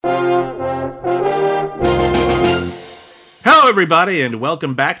Hello, everybody, and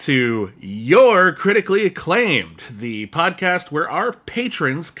welcome back to Your Critically Acclaimed, the podcast where our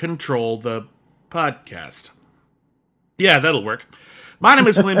patrons control the podcast. Yeah, that'll work. My name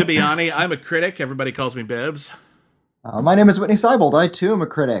is William Bibiani. I'm a critic. Everybody calls me Bibbs. My name is Whitney Seibold. I, too, am a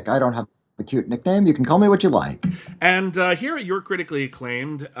critic. I don't have a cute nickname. You can call me what you like. And here at Your Critically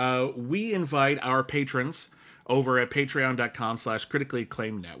Acclaimed, we invite our patrons over at patreon.com/critically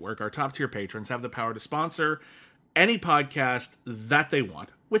acclaimed network. Our top-tier patrons have the power to sponsor any podcast that they want,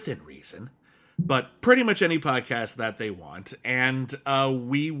 within reason, but pretty much any podcast that they want, and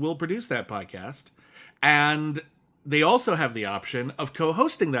we will produce that podcast. And they also have the option of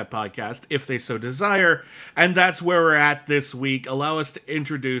co-hosting that podcast if they so desire, and that's where we're at this week. Allow us to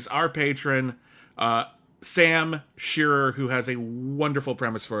introduce our patron, Sam Shearer, who has a wonderful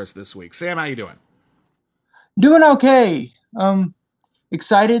premise for us this week. Sam, how you doing? Doing okay.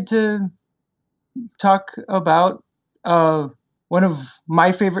 Excited to talk about one of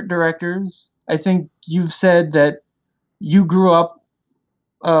my favorite directors. I think you've said that you grew up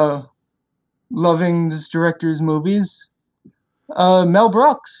loving this director's movies. Mel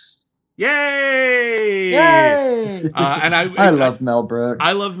Brooks. Yay! Yay! And I love Mel Brooks.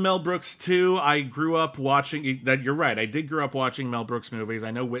 I love Mel Brooks too. I grew up watching that. You're right. I did grow up watching Mel Brooks movies.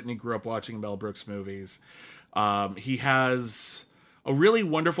 I know Whitney grew up watching Mel Brooks movies. He has a really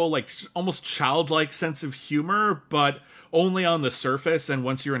wonderful, like, almost childlike sense of humor, but only on the surface. And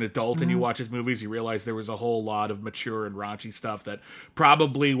once you're an adult and you watch his movies, you realize there was a whole lot of mature and raunchy stuff that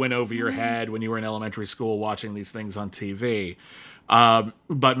probably went over your head when you were in elementary school watching these things on TV.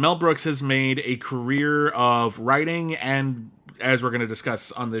 But Mel Brooks has made a career of writing and, as we're going to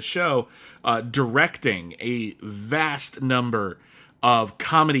discuss on this show, directing a vast number of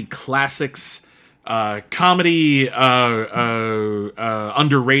comedy classics, comedy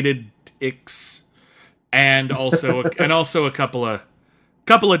underrated icks, and also a couple of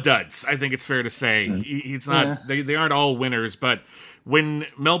duds. I think it's fair to say he's not. Yeah. They aren't all winners, but when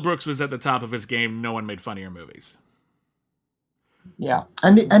Mel Brooks was at the top of his game, no one made funnier movies. Yeah,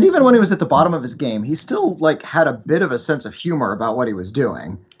 and even when he was at the bottom of his game, he still had a bit of a sense of humor about what he was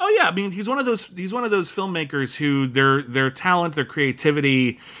doing. Oh yeah, I mean he's one of those filmmakers who their talent, their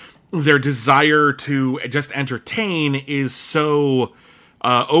creativity, their desire to just entertain is so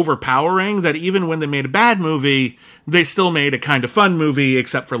overpowering that even when they made a bad movie, they still made a kind of fun movie,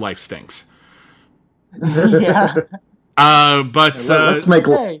 except for Life Stinks. Yeah. Let's make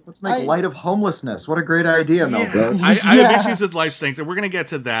light of homelessness. What a great idea, Mel Brooks. I have issues with Life Stinks, and we're going to get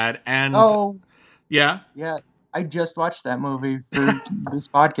to that. And yeah. I just watched that movie for this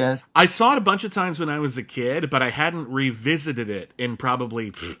podcast. I saw it a bunch of times when I was a kid, but I hadn't revisited it in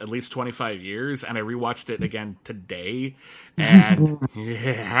probably at least 25 years, and I rewatched it again today, and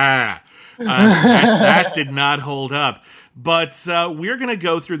that did not hold up. But we're going to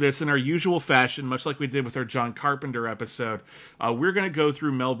go through this in our usual fashion, much like we did with our John Carpenter episode. We're going to go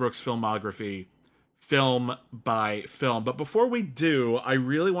through Mel Brooks' filmography, film by film. But before we do, I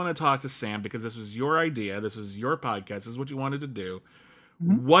really want to talk to Sam, because this was your idea. This was your podcast. This is what you wanted to do.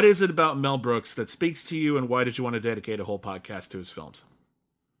 Mm-hmm. What is it about Mel Brooks that speaks to you, and why did you want to dedicate a whole podcast to his films?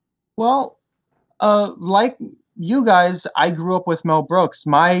 Well, like you guys, I grew up with Mel Brooks.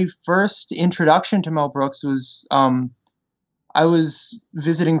 My first introduction to Mel Brooks was I was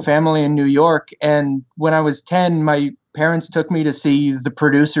visiting family in New York, and when I was 10, my parents took me to see The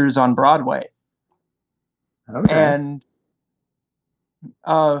Producers on Broadway. Okay. And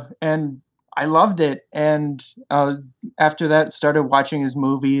I loved it. And after that, started watching his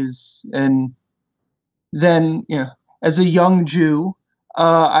movies. And then, as a young Jew,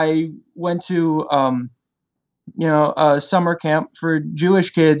 I went to a summer camp for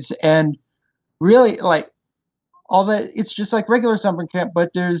Jewish kids, and really all that. It's just like regular summer camp,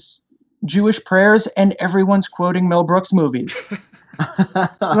 but there's Jewish prayers, and everyone's quoting Mel Brooks movies.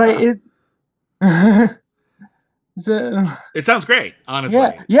 It sounds great,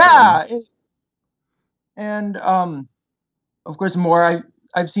 honestly. Yeah. And of course,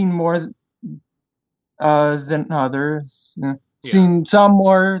 I've seen more than others. Seen some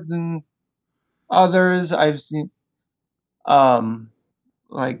more than others. I've seen a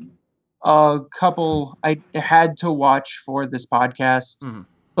couple I had to watch for this podcast. Mm-hmm.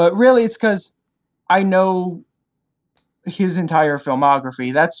 But really, it's because I know his entire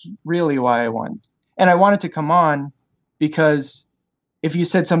filmography. That's really why I want. And I wanted to come on because if you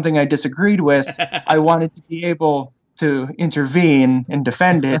said something I disagreed with, I wanted to be able to intervene and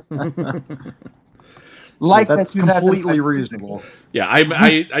defend it. That's completely reasonable. Yeah,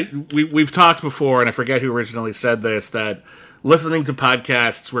 we've talked before, and I forget who originally said this, that listening to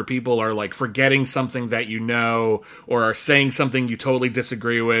podcasts where people are like forgetting something that you know or are saying something you totally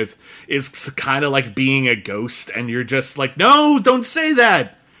disagree with is kind of like being a ghost, and you're just like, no, don't say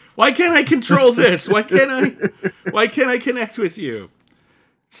that. Why can't I control this? Why can't I connect with you?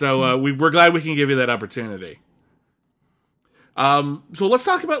 So we're glad we can give you that opportunity. So let's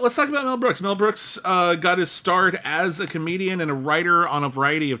talk about Mel Brooks. Mel Brooks got his start as a comedian and a writer on a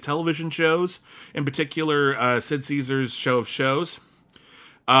variety of television shows, in particular Sid Caesar's Show of Shows.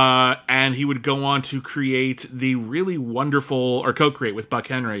 And he would go on to create the really wonderful, or co-create with Buck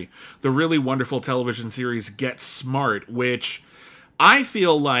Henry, the really wonderful television series Get Smart, which I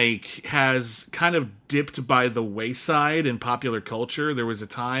feel like has kind of dipped by the wayside in popular culture. There was a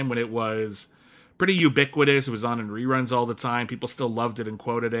time when it was pretty ubiquitous. It was on in reruns all the time. People still loved it and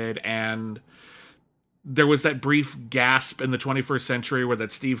quoted it. And there was that brief gasp in the 21st century where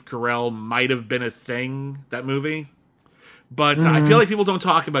that Steve Carell might have been a thing, that movie. But I feel like people don't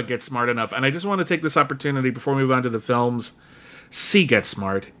talk about Get Smart enough. And I just want to take this opportunity before we move on to the films. See Get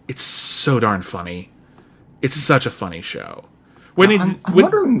Smart. It's so darn funny. It's such a funny show. I'm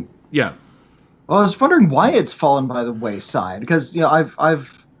wondering. Yeah. Well, I was wondering why it's fallen by the wayside, because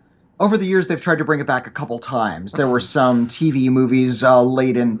I've over the years they've tried to bring it back a couple times. There were some TV movies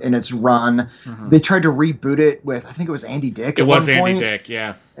late in its run. Mm-hmm. They tried to reboot it with, I think it was Andy Dick. It was Andy Dick,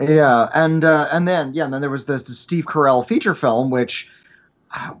 yeah. Yeah, and then there was the Steve Carell feature film, which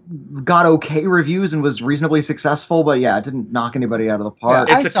got okay reviews and was reasonably successful, but yeah, it didn't knock anybody out of the park.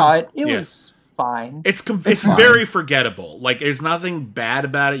 Yeah, I saw it. It was fine. It's fine. Very forgettable. Like, there's nothing bad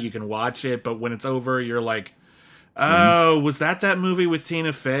about it. You can watch it, but when it's over, you're like, oh, was that movie with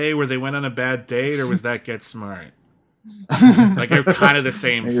Tina Fey where they went on a bad date, or was that Get Smart? Like, they're kind of the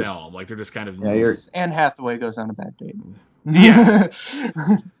same film. Like, they're just kind of... Anne Hathaway goes on a bad date. Yeah.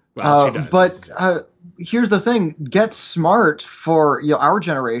 Well, she does. But here's the thing. Get Smart, for our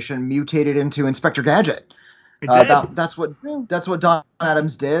generation, mutated into Inspector Gadget. That's what Don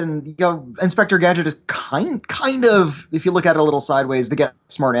Adams did, and Inspector Gadget is kind of, if you look at it a little sideways, the Get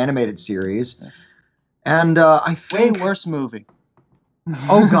Smart animated series. And I think way worse movie.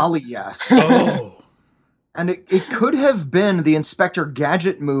 Oh golly, yes. Oh. And it could have been the Inspector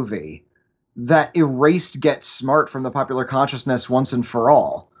Gadget movie that erased Get Smart from the popular consciousness once and for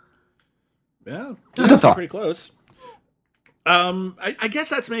all. Yeah, just a thought. Pretty close. I guess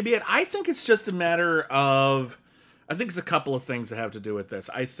that's maybe it. I think it's just a matter of, I think it's a couple of things that have to do with this.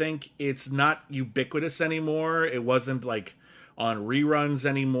 I think it's not ubiquitous anymore. It wasn't like on reruns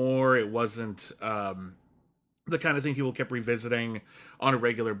anymore. It wasn't the kind of thing people kept revisiting on a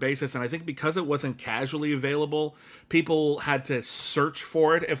regular basis. And I think because it wasn't casually available, people had to search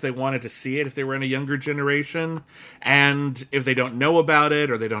for it if they wanted to see it, if they were in a younger generation. And if they don't know about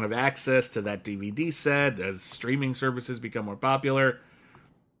it, or they don't have access to that DVD set, as streaming services become more popular,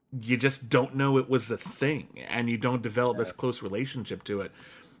 you just don't know it was a thing, and you don't develop this close relationship to it.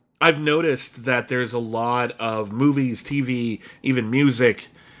 I've noticed that there's a lot of movies, TV, even music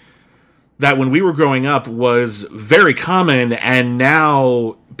that when we were growing up was very common, and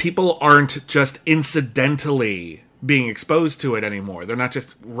now people aren't just incidentally being exposed to it anymore. They're not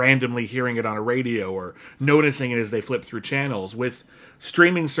just randomly hearing it on a radio or noticing it as they flip through channels. With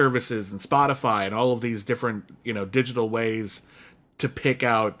streaming services and Spotify and all of these different, digital ways to pick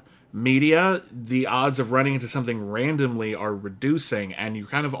out media, the odds of running into something randomly are reducing, and you're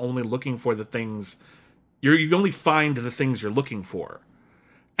kind of only looking for the things, you only find the things you're looking for.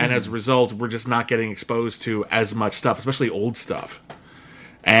 And as a result, we're just not getting exposed to as much stuff, especially old stuff.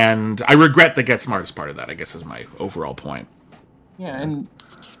 And I regret that Get Smart is part of that, I guess, is my overall point. Yeah, and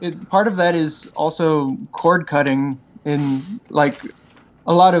part of that is also cord cutting. In, like,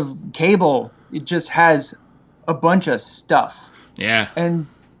 a lot of cable, it just has a bunch of stuff. Yeah.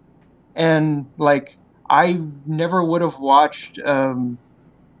 And like, I never would have watched, I'm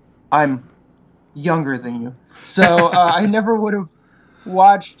younger than you, so I never would have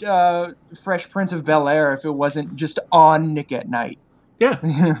watched Fresh Prince of Bel-Air if it wasn't just on Nick at Night. Yeah.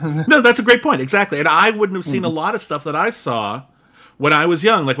 No, that's a great point. Exactly. And I wouldn't have seen a lot of stuff that I saw when I was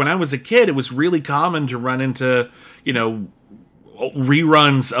young. Like, when I was a kid, it was really common to run into,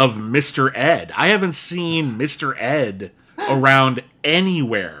 reruns of Mr. Ed. I haven't seen Mr. Ed around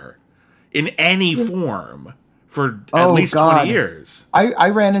anywhere in any form for at least 20 years. I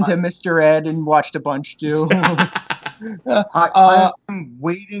ran into Mr. Ed and watched a bunch too.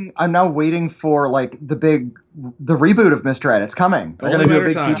 I'm now waiting for like the reboot of Mr. Ed. It's coming. They're going to do a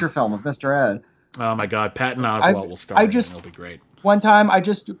big feature film of Mr. Ed. Oh my God, Patton Oswalt will star. It'll be great. One time, I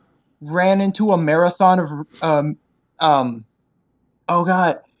just ran into a marathon of oh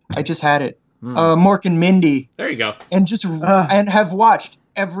God, I just had it. Mork and Mindy. There you go. And just and have watched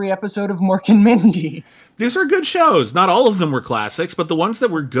every episode of Mork and Mindy. These are good shows. Not all of them were classics, but the ones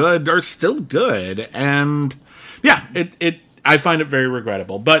that were good are still good. And yeah, I find it very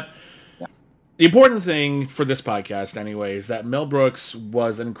regrettable. But the important thing for this podcast, anyway, is that Mel Brooks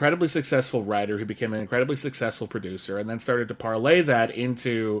was an incredibly successful writer who became an incredibly successful producer and then started to parlay that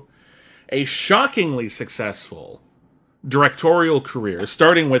into a shockingly successful directorial career,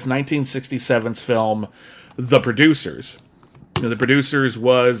 starting with 1967's film The Producers. The Producers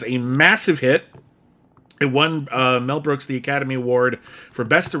was a massive hit. It won Mel Brooks the Academy Award for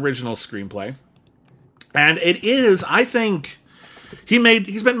Best Original Screenplay. And it is, I think,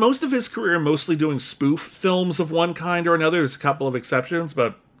 he spent most of his career mostly doing spoof films of one kind or another. There's a couple of exceptions,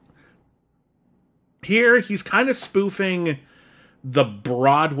 but here he's kind of spoofing the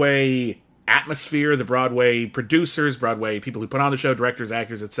Broadway atmosphere, the Broadway producers, Broadway people who put on the show, directors,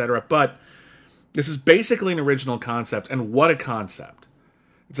 actors, etc. But this is basically an original concept, and what a concept.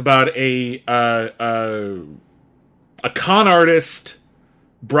 It's about a con artist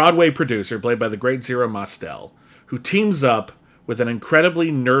Broadway producer, played by the great Zero Mostel, who teams up with an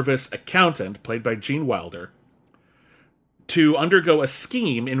incredibly nervous accountant, played by Gene Wilder, to undergo a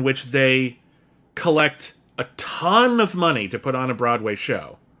scheme in which they collect a ton of money to put on a Broadway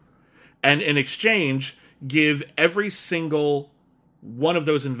show, and in exchange, give every single one of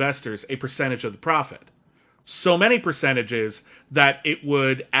those investors a percentage of the profit. So many percentages that it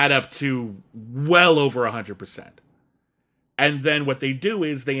would add up to well over 100%. And then what they do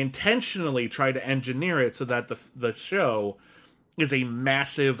is they intentionally try to engineer it so that the show is a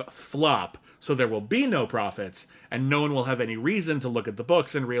massive flop, so there will be no profits, and no one will have any reason to look at the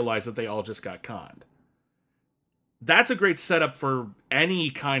books and realize that they all just got conned. That's a great setup for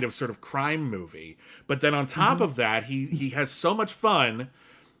any kind of sort of crime movie. But then on top of that, he has so much fun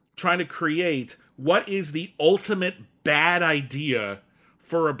trying to create what is the ultimate bad idea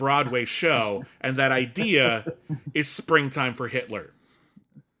for a Broadway show, and that idea is Springtime for Hitler.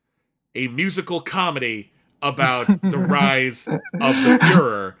 A musical comedy about the rise of the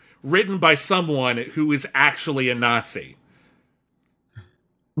Fuhrer, written by someone who is actually a Nazi.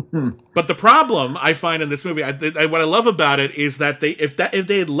 But the problem I find in this movie, what I love about it, is that if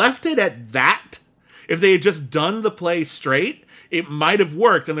they had left it at that, if they had just done the play straight, it might have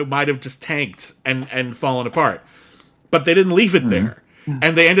worked and it might have just tanked and fallen apart. But they didn't leave it there.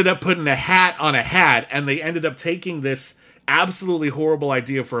 And they ended up putting a hat on a hat, and they ended up taking this absolutely horrible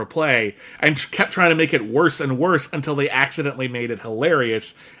idea for a play and kept trying to make it worse and worse until they accidentally made it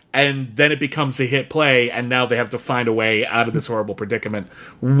hilarious. And then it becomes a hit play, and now they have to find a way out of this horrible predicament.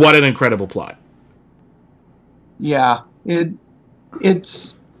 What an incredible plot. Yeah,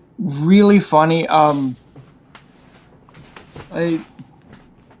 it's really funny.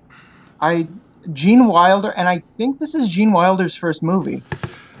 Gene Wilder, and I think this is Gene Wilder's first movie.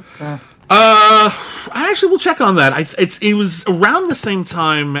 I actually will check on that. It was around the same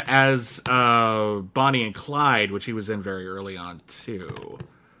time as Bonnie and Clyde, which he was in very early on too.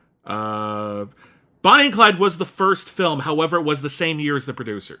 Bonnie and Clyde was the first film, however, it was the same year as The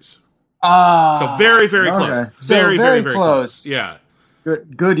Producers. So very, very close. Okay. Very, very, very close. Yeah.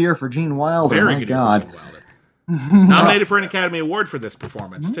 Good year for Gene Wilder. Very my good God. year for Gene Wilder. Nominated for an Academy Award for this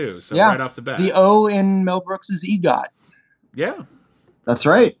performance too. So right off the bat, the O in Mel Brooks's EGOT. Yeah, that's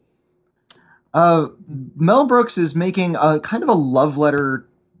right. Mel Brooks is making a kind of a love letter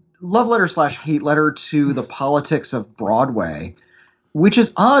 / hate letter to the politics of Broadway, which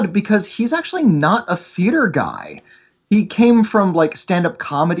is odd because he's actually not a theater guy. He came from like stand-up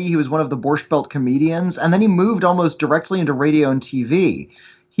comedy. He was one of the Borscht Belt comedians, and then he moved almost directly into radio and TV.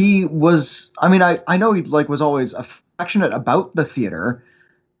 He was, I mean, I know he like was always affectionate about the theater,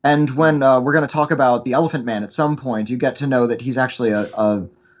 and when we're going to talk about The Elephant Man at some point, you get to know that he's actually a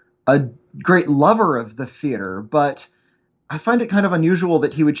great lover of the theater. But I find it kind of unusual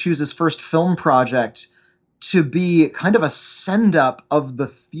that he would choose his first film project to be kind of a send-up of the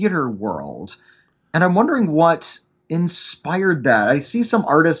theater world, and I'm wondering what inspired that. I see some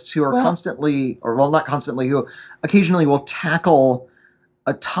artists who are constantly, or well, not constantly, who occasionally will tackle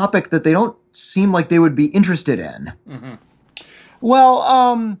a topic that they don't seem like they would be interested in. Mm-hmm.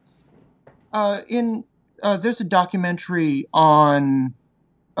 Well, there's a documentary on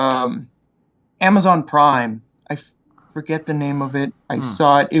Amazon Prime. I forget the name of it. I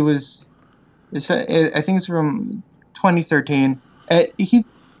saw it. I think it's from 2013. He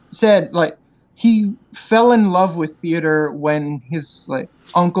said like he fell in love with theater when his like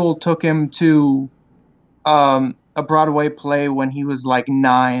uncle took him to a Broadway play when he was like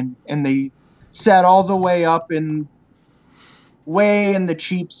 9, and they sat all the way up in way in the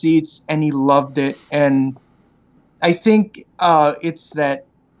cheap seats, and he loved it. And I think it's that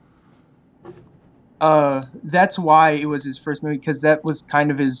that's why it was his first movie, because that was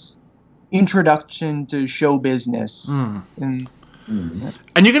kind of his introduction to show business. And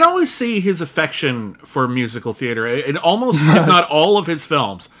you can always see his affection for musical theater in almost, if not all of his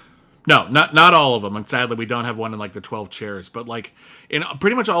films. No, not all of them. And sadly, we don't have one in like the 12 Chairs. But like in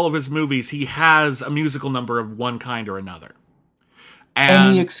pretty much all of his movies, he has a musical number of one kind or another.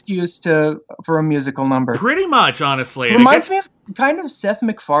 Any excuse for a musical number. Pretty much, honestly. Reminds me of kind of Seth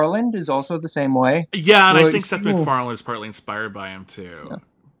MacFarlane is also the same way. Yeah, and I think Seth MacFarlane is partly inspired by him too. Yeah.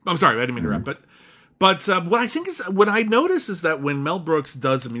 I'm sorry, I didn't mean to interrupt. But what I notice is that when Mel Brooks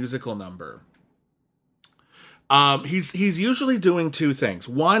does a musical number, he's usually doing two things.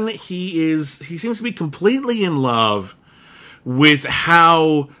 One, he seems to be completely in love with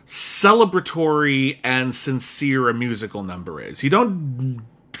how celebratory and sincere a musical number is. You don't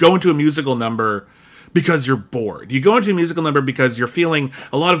go into a musical number because you're bored. You go into a musical number because you're feeling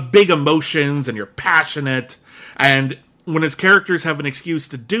a lot of big emotions and you're passionate. And when his characters have an excuse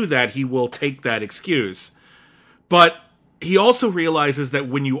to do that, he will take that excuse. But he also realizes that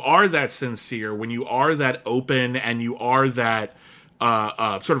when you are that sincere, when you are that open, and you are that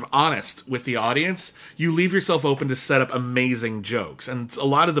sort of honest with the audience, you leave yourself open to set up amazing jokes. And a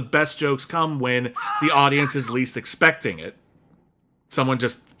lot of the best jokes come when the audience is least expecting it. Someone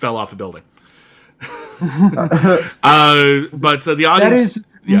just fell off a building. But the audience... That is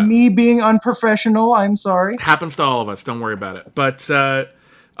me being unprofessional. I'm sorry. It happens to all of us. Don't worry about it. But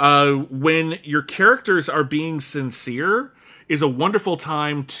when your characters are being sincere is a wonderful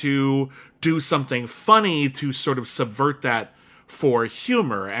time to do something funny to sort of subvert that for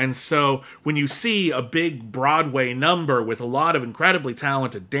humor. And so when you see a big Broadway number with a lot of incredibly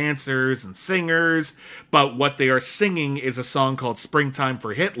talented dancers and singers, but what they are singing is a song called Springtime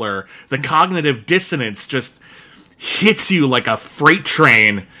for Hitler, the cognitive dissonance just hits you like a freight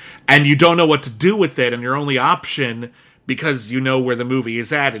train, and you don't know what to do with it, and your only option, because you know where the movie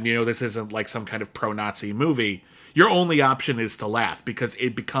is at, and you know this isn't like some kind of pro-Nazi movie, your only option is to laugh, because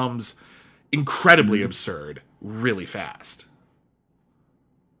it becomes incredibly absurd really fast.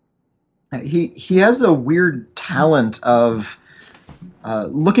 He has a weird talent of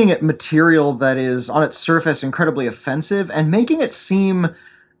looking at material that is on its surface incredibly offensive and making it seem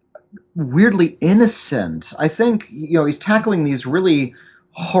weirdly innocent. I think, he's tackling these really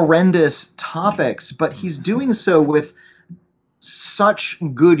horrendous topics, but he's doing so with such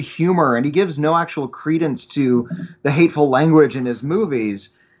good humor, and he gives no actual credence to the hateful language in his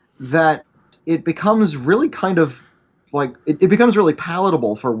movies that it becomes really kind of like it becomes really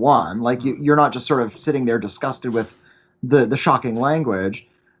palatable. For one, like you're not just sort of sitting there disgusted with the shocking language,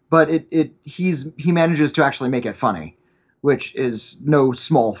 but he manages to actually make it funny, which is no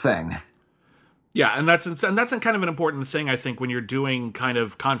small thing. Yeah, and that's kind of an important thing, I think, when you're doing kind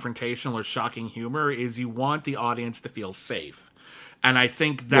of confrontational or shocking humor, is you want the audience to feel safe. And I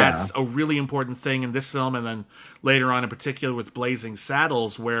think that's a really important thing in this film, and then later on in particular with Blazing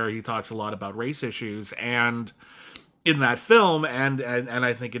Saddles, where he talks a lot about race issues. And in that film, and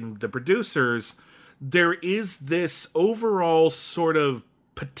I think in The Producers, there is this overall sort of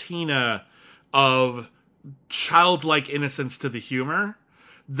patina of childlike innocence to the humor,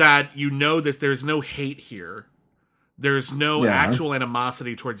 that that there's no hate here. There's no actual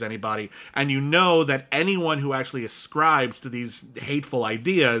animosity towards anybody. And that anyone who actually ascribes to these hateful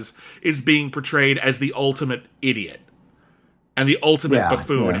ideas is being portrayed as the ultimate idiot and the ultimate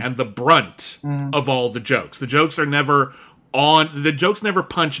buffoon and the brunt of all the jokes. The jokes are never the jokes never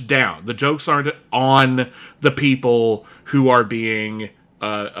punch down. The jokes aren't on the people who are being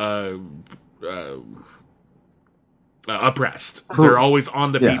oppressed. They're always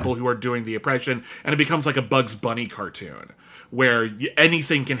on the people who are doing the oppression, and it becomes like a Bugs Bunny cartoon where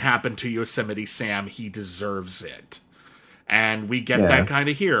anything can happen to Yosemite Sam. He deserves it. And we get that kind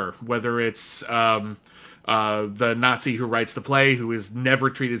of here, whether it's the Nazi who writes the play, who is never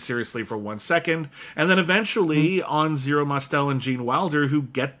treated seriously for 1 second, and then eventually on Zero Mostel and Gene Wilder, who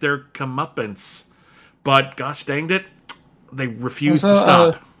get their comeuppance. But gosh dang it, they refuse to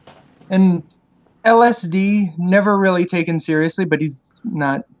stop. And LSD, never really taken seriously, but he's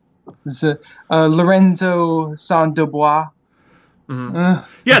not. Lorenzo Saint-Dubois.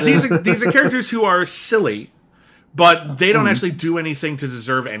 These are characters who are silly, but they don't actually do anything to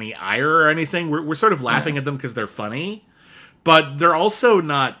deserve any ire or anything. We're sort of laughing at them because they're funny, but they're also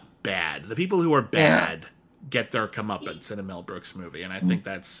not bad. The people who are bad get their comeuppance in a Mel Brooks movie, and I think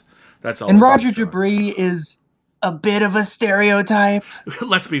that's all. And Roger Debris is a bit of a stereotype.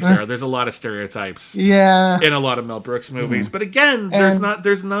 Let's be fair. There's a lot of stereotypes. Yeah. In a lot of Mel Brooks movies, but again,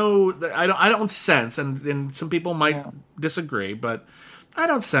 I don't sense, and some people might disagree, but I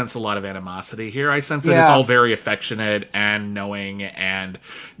don't sense a lot of animosity here. I sense that it's all very affectionate and knowing, and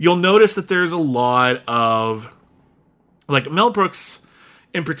you'll notice that there's a lot of, like, Mel Brooks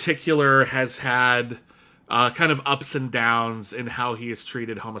in particular has had kind of ups and downs in how he has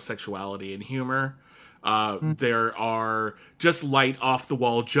treated homosexuality and humor. There are just light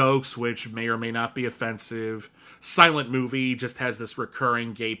off-the-wall jokes, which may or may not be offensive. Silent Movie just has this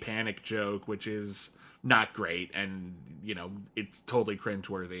recurring gay panic joke, which is not great, and, you know, it's totally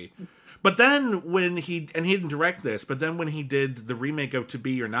cringeworthy. But then when he didn't direct this, but then when he did the remake of To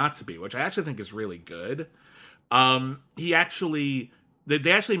Be or Not to Be, which I actually think is really good, they actually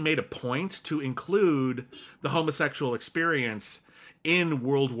made a point to include the homosexual experience in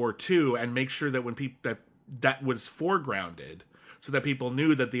World War II and make sure that when people that was foregrounded, so that people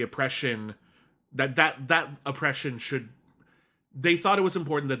knew that the oppression that oppression should, they thought it was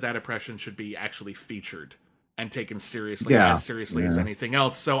important that oppression should be actually featured and taken seriously, as seriously as anything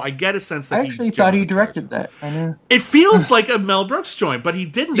else. So I get a sense that I actually thought he directed that. I know it feels like a Mel Brooks joint, but he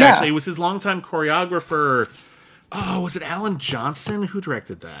didn't actually. It was his longtime choreographer. Oh, was it Alan Johnson who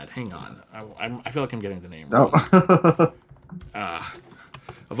directed that? Hang on, I feel like I'm getting the name wrong.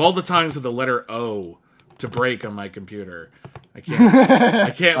 Of all the times with the letter O to break on my computer, I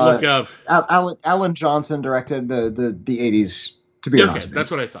can't look up. Alan Johnson directed the 80s To Be or Not to Be.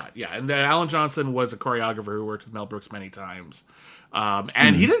 That's what I thought. Yeah, and Alan Johnson was a choreographer who worked with Mel Brooks many times,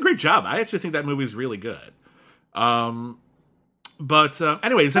 and he did a great job. I actually think that movie is really good. But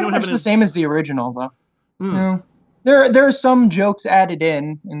anyway, does anyone have the same as the original though? No. There are some jokes added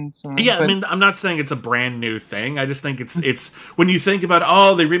in, and I mean, I'm not saying it's a brand new thing. I just think it's when you think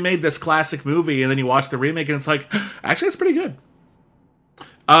about, they remade this classic movie, and then you watch the remake, and it's like, actually, it's pretty good.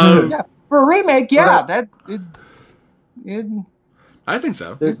 For a remake, I think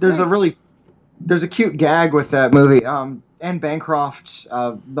so. There's a cute gag with that movie. Anne Bancroft,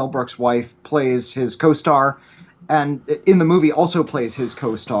 Mel Brooks' wife, plays his co-star, and in the movie also plays his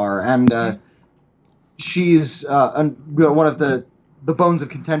co-star, and. She's one of the bones of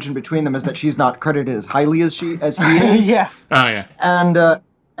contention between them is that she's not credited as highly as he is. Yeah. Oh yeah.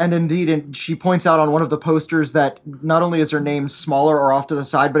 And indeed, she points out on one of the posters that not only is her name smaller or off to the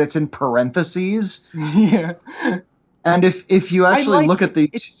side, but it's in parentheses. Yeah. And if you actually look at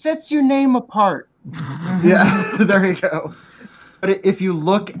it sets your name apart. Yeah, there you go. But if you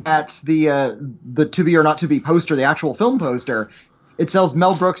look at the To Be or Not to Be poster, the actual film poster. It sells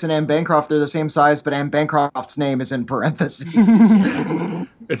Mel Brooks and Anne Bancroft. They're the same size, but Anne Bancroft's name is in parentheses.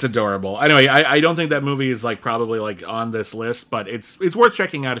 It's adorable. Anyway, I don't think that movie is probably on this list, but it's worth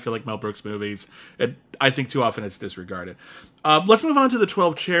checking out if you like Mel Brooks movies. I think too often it's disregarded. Let's move on to The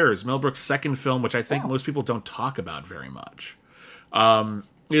 12 Chairs, Mel Brooks' second film, which I think most people don't talk about very much. It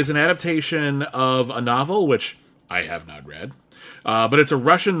is an adaptation of a novel, which I have not read, but it's a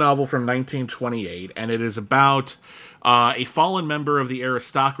Russian novel from 1928, and it is about a fallen member of the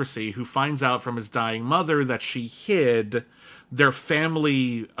aristocracy who finds out from his dying mother that she hid their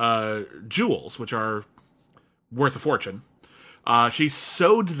family jewels, which are worth a fortune. She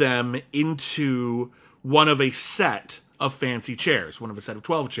sewed them into one of a set of fancy chairs, one of a set of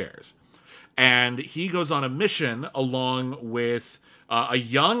 12 chairs. And he goes on a mission along with a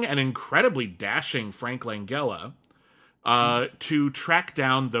young and incredibly dashing Frank Langella to track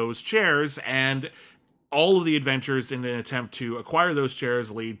down those chairs, and all of the adventures in an attempt to acquire those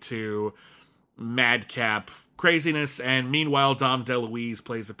chairs lead to madcap craziness, and meanwhile, Dom DeLuise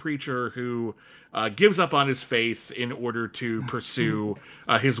plays a preacher who gives up on his faith in order to pursue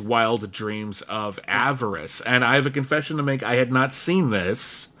his wild dreams of avarice. And I have a confession to make. I had not seen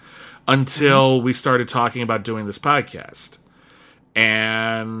this until we started talking about doing this podcast.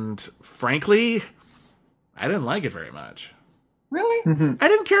 And frankly, I didn't like it very much. Really? I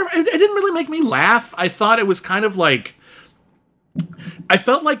didn't care. It didn't really make me laugh. I thought it was kind of I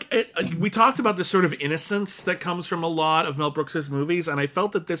felt like we talked about this sort of innocence that comes from a lot of Mel Brooks' movies, and I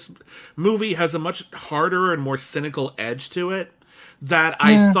felt that this movie has a much harder and more cynical edge to it that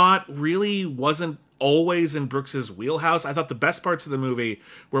I thought really wasn't always in Brooks' wheelhouse. I thought the best parts of the movie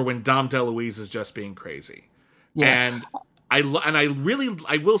were when Dom DeLuise is just being crazy. Yeah. And I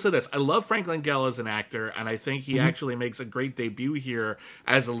will say this. I love Frank Langella as an actor, and I think he actually makes a great debut here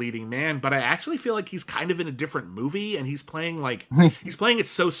as a leading man, but I actually feel like he's kind of in a different movie, and he's playing it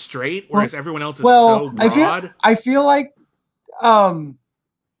so straight, whereas everyone else is so broad. I feel like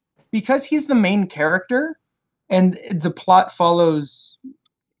because he's the main character, and the plot follows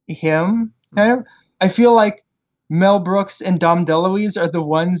him, I feel like Mel Brooks and Dom DeLuise are the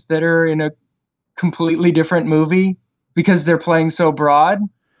ones that are in a completely different movie because they're playing so broad.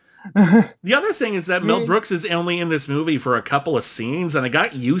 The other thing is that Mel Brooks is only in this movie for a couple of scenes, and I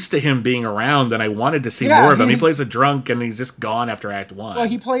got used to him being around, and I wanted to see more of him. He plays a drunk, and he's just gone after Act 1. Well,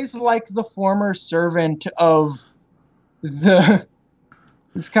 he plays like the former servant of the...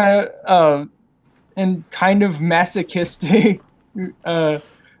 It's kind of... and kind of masochistic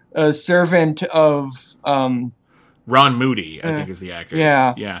servant of... Ron Moody, I think, is the actor.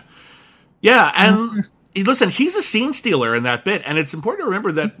 Yeah. Yeah, and... Listen, he's a scene stealer in that bit, and it's important to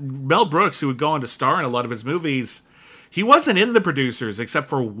remember that Mel Brooks, who would go on to star in a lot of his movies, he wasn't in the producers except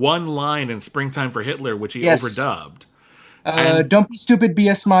for one line in Springtime for Hitler, which he overdubbed. Don't be stupid, be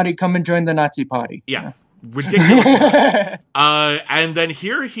a smarty, come and join the Nazi party. Yeah, ridiculous. And then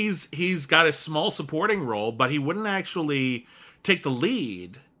here he's got a small supporting role, but he wouldn't actually take the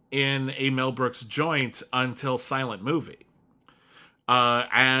lead in a Mel Brooks joint until Silent Movie.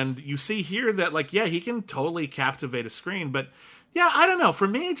 And you see here that, like, yeah, he can totally captivate a screen, but yeah, I don't know. For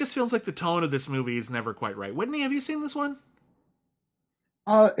me, it just feels like the tone of this movie is never quite right. Whitney, have you seen this one?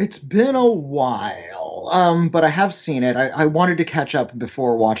 It's been a while, but I have seen it. I wanted to catch up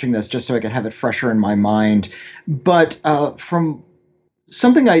before watching this just so I could have it fresher in my mind. But from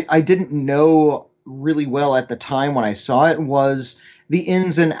something I didn't know really well at the time when I saw it was the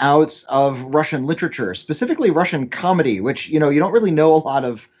ins and outs of Russian literature, specifically Russian comedy, which, you don't really know a lot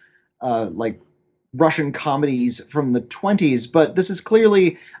of like Russian comedies from the 1920s, but this is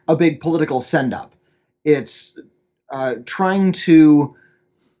clearly a big political send-up. It's trying to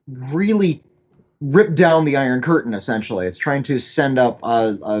really rip down the Iron Curtain, essentially. It's trying to send up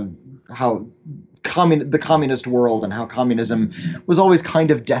how the communist world and how communism was always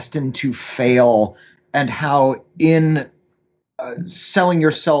kind of destined to fail, and how in selling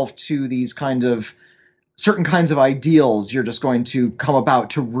yourself to these certain kinds of ideals, you're just going to come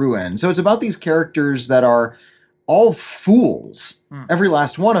about to ruin. So it's about these characters that are all fools, every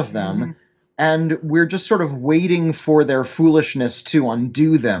last one of them, and we're just sort of waiting for their foolishness to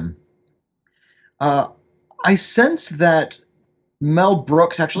undo them. I sense that Mel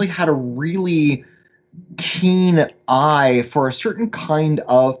Brooks actually had a really keen eye for a certain kind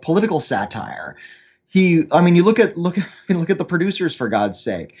of political satire. You look at the producers, for God's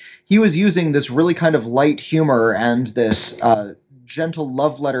sake. He was using this really kind of light humor and this gentle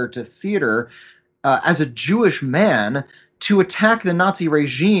love letter to theater as a Jewish man to attack the Nazi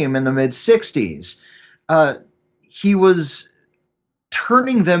regime in the mid-'60s. He was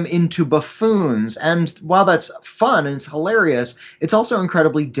turning them into buffoons, and while that's fun and it's hilarious, it's also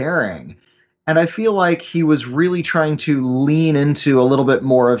incredibly daring. And I feel like he was really trying to lean into a little bit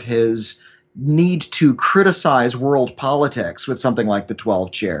more of his need to criticize world politics with something like The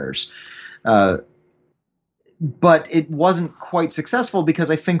 12 Chairs. But it wasn't quite successful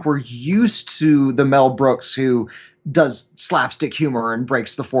because I think we're used to the Mel Brooks who does slapstick humor and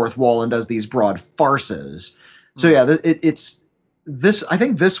breaks the fourth wall and does these broad farces. So yeah, it's this. I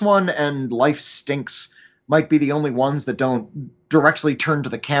think this one and Life Stinks might be the only ones that don't directly turn to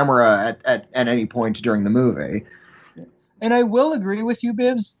the camera at any point during the movie. And I will agree with you,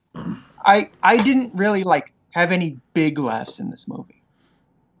 Bibbs. I didn't really have any big laughs in this movie.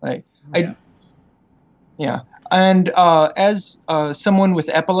 And as someone with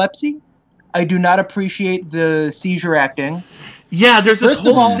epilepsy, I do not appreciate the seizure acting. Yeah, there's this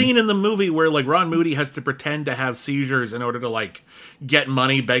whole scene in the movie where Ron Moody has to pretend to have seizures in order to get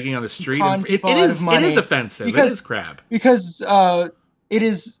money begging on the street. And it is offensive. It is crap. Because it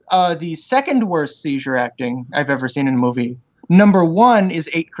is the second worst seizure acting I've ever seen in a movie. Number one is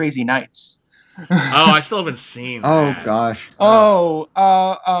 8 Crazy Nights. Oh, I still haven't seen that. Oh gosh. The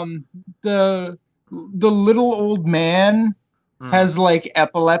little old man has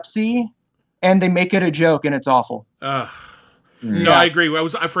epilepsy, and they make it a joke, and it's awful. No, I agree.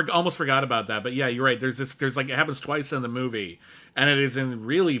 Almost forgot about that, but yeah, you're right. There's it happens twice in the movie, and it is in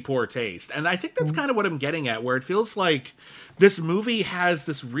really poor taste. And I think that's kind of what I'm getting at, where it feels like this movie has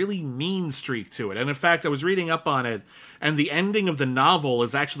this really mean streak to it. And in fact, I was reading up on it, and the ending of the novel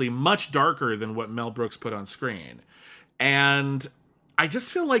is actually much darker than what Mel Brooks put on screen. And I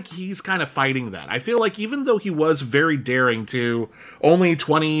just feel like he's kind of fighting that. I feel like even though he was very daring to, only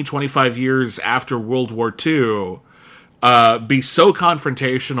 20, 25 years after World War II, be so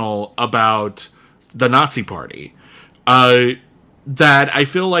confrontational about the Nazi Party, that I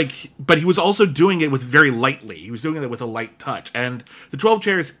feel like, but he was also doing it with very lightly. He was doing it with a light touch. And The 12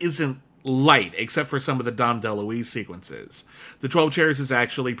 Chairs isn't light, except for some of the Dom DeLuise sequences. The 12 Chairs is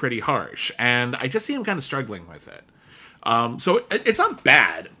actually pretty harsh, and I just see him kind of struggling with it. So it's not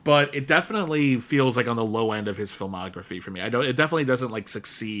bad, but it definitely feels like on the low end of his filmography for me. It definitely doesn't like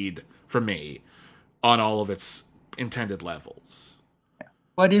succeed for me on all of its intended levels.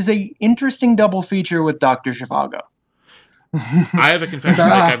 But is a interesting double feature with Dr. Zhivago. I have a confession: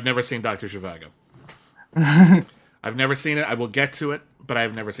 I've never seen Dr. Zhivago. I've never seen it. I will get to it, but I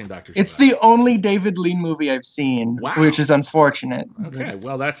have never seen Dr. Zhivago. It's the only David Lean movie I've seen, which is unfortunate. Okay,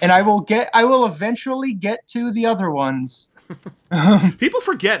 well that's... And I will eventually get to the other ones. People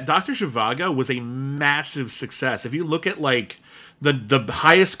forget Dr. Zhivago was a massive success. If you look at like the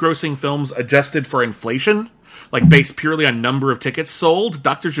highest grossing films adjusted for inflation, like based purely on number of tickets sold,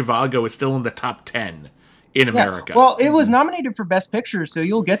 Dr. Zhivago is still in the top 10 in America. Well, it was nominated for Best Picture, so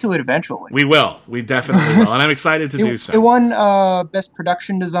you'll get to it eventually. We will. We definitely will. And I'm excited to do so. It won Best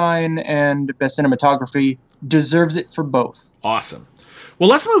Production Design and Best Cinematography. Deserves it for both. Awesome. Well,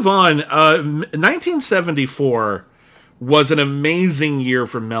 let's move on. 1974 was an amazing year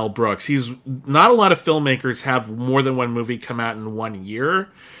for Mel Brooks. Not a lot of filmmakers have more than one movie come out in one year.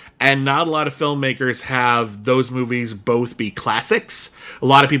 And not a lot of filmmakers have those movies both be classics. A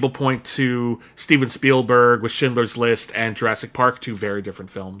lot of people point to Steven Spielberg with Schindler's List and Jurassic Park, two very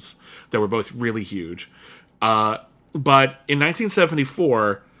different films that were both really huge. But in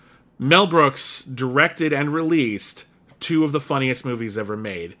 1974, Mel Brooks directed and released two of the funniest movies ever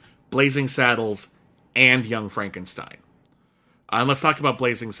made, Blazing Saddles and Young Frankenstein. And let's talk about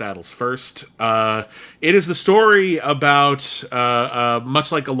Blazing Saddles first. It is the story about,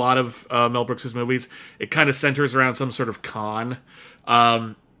 much like a lot of Mel Brooks' movies, it kind of centers around some sort of con,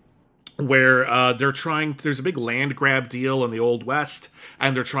 where there's a big land grab deal in the Old West,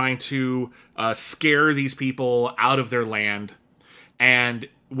 and they're trying to scare these people out of their land. And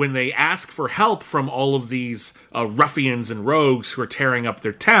when they ask for help from all of these ruffians and rogues who are tearing up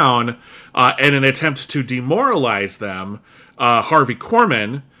their town, in an attempt to demoralize them, Harvey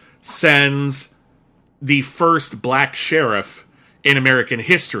Korman sends the first black sheriff in American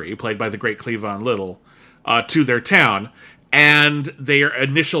history, played by the great Cleavon Little, to their town. And their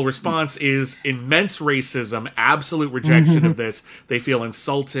initial response is immense racism, absolute rejection of this. They feel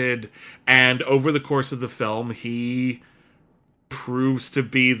insulted. And over the course of the film, he proves to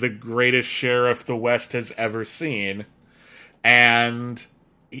be the greatest sheriff the West has ever seen. And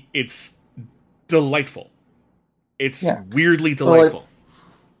it's delightful. It's weirdly delightful.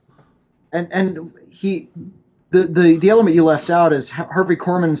 Well, and the element you left out is Harvey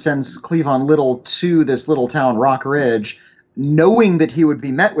Korman sends Cleavon Little to this little town, Rock Ridge, knowing that he would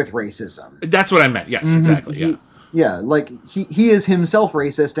be met with racism. That's what I meant. Yes, exactly. Like he is himself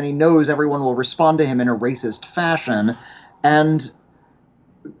racist, and he knows everyone will respond to him in a racist fashion. And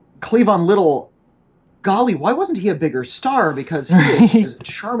Cleavon Little, golly, why wasn't he a bigger star? Because he is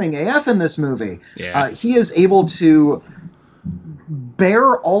charming AF in this movie. Yeah. He is able to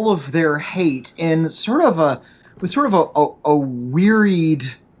bear all of their hate in sort of a wearied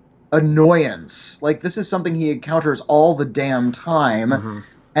annoyance. Like, this is something he encounters all the damn time,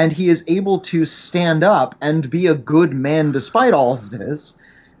 and he is able to stand up and be a good man despite all of this.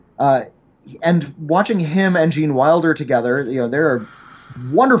 And watching him and Gene Wilder together, they're a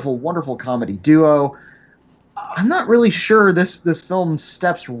wonderful, wonderful comedy duo. I'm not really sure this film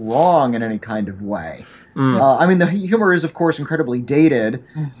steps wrong in any kind of way. I mean, the humor is, of course, incredibly dated,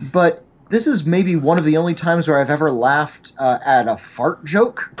 but this is maybe one of the only times where I've ever laughed at a fart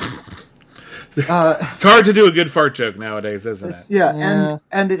joke. It's hard to do a good fart joke nowadays, isn't it? Yeah,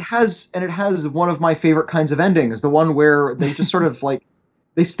 and it has one of my favorite kinds of endings, the one where they just sort of like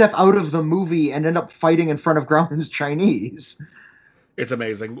they step out of the movie and end up fighting in front of Grauman's Chinese. It's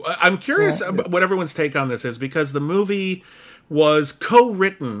amazing. I'm curious what everyone's take on this is, because the movie was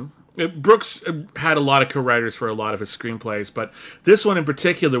co-written. Brooks had a lot of co-writers for a lot of his screenplays, but this one in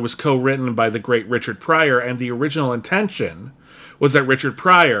particular was co-written by the great Richard Pryor, and the original intention was that Richard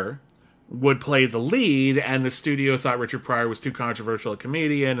Pryor would play the lead, and the studio thought Richard Pryor was too controversial a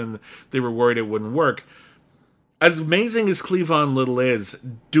comedian, and they were worried it wouldn't work. As amazing as Cleavon Little is,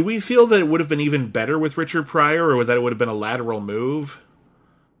 do we feel that it would have been even better with Richard Pryor, or that it would have been a lateral move?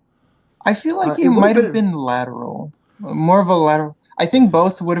 I feel like it might have been lateral. More of a lateral. I think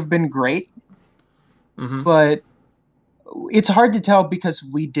both would have been great, but it's hard to tell because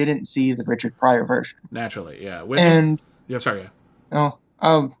we didn't see the Richard Pryor version. Naturally, yeah. No.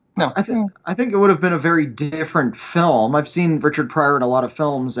 I think it would have been a very different film. I've seen Richard Pryor in a lot of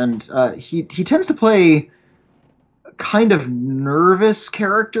films, and he tends to play kind of nervous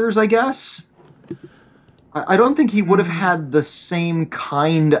characters, I guess. I don't think he would have had the same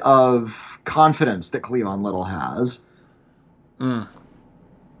kind of confidence that Cleavon Little has. I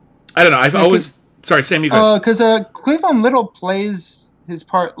don't know. Sorry, Sam, you go. Because Cleveland Little plays his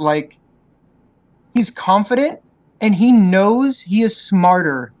part like he's confident and he knows he is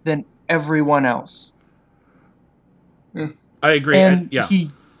smarter than everyone else. I agree. And yeah.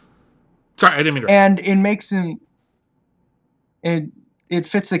 Sorry, I didn't mean to. And it makes him. It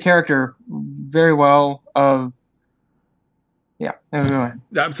fits the character very well. Yeah.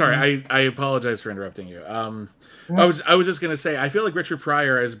 I'm sorry. I apologize for interrupting you. I was just gonna say, I feel like Richard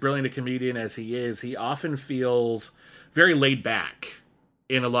Pryor, as brilliant a comedian as he is, he often feels very laid back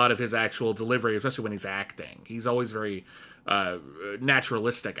in a lot of his actual delivery, especially when he's acting. He's always very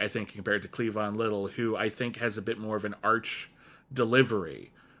naturalistic, I think, compared to Cleavon Little, who I think has a bit more of an arch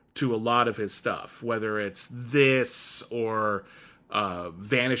delivery to a lot of his stuff, whether it's this or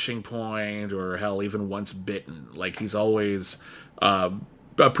Vanishing Point or hell, even Once Bitten. Like, he's always a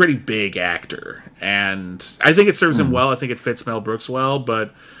pretty big actor, and I think it serves him well. I think it fits Mel Brooks well, but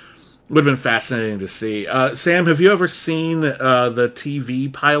it would have been fascinating to see. Sam, have you ever seen the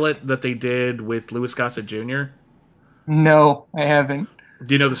TV pilot that they did with Louis Gossett Jr.? No, I haven't.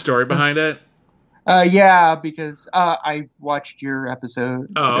 Do you know the story behind it? Yeah, because I watched your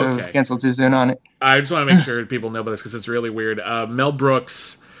episode. Oh, okay. Cancel Too Soon on it. I just want to make sure people know about this because it's really weird. Mel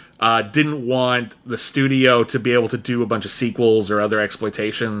Brooks didn't want the studio to be able to do a bunch of sequels or other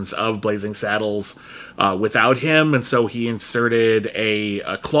exploitations of Blazing Saddles without him, and so he inserted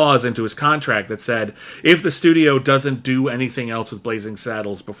a clause into his contract that said if the studio doesn't do anything else with Blazing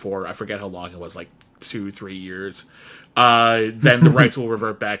Saddles before, I forget how long it was, like 2-3 years, then the rights will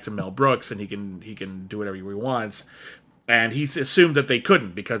revert back to Mel Brooks, and he can do whatever he wants. And he assumed that they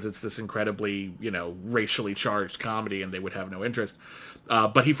couldn't because it's this incredibly, racially charged comedy, and they would have no interest.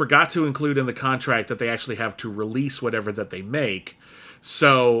 But he forgot to include in the contract that they actually have to release whatever that they make.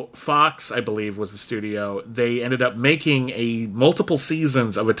 So Fox, I believe, was the studio. They ended up making multiple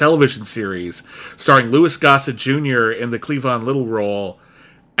seasons of a television series starring Louis Gossett Jr. in the Cleavon Little role,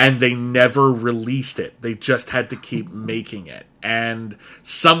 and they never released it. They just had to keep making it. And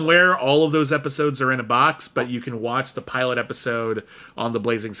somewhere, all of those episodes are in a box, but you can watch the pilot episode on the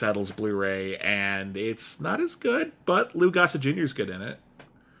Blazing Saddles Blu-ray, and it's not as good, but Lou Gossett Jr. is good in it.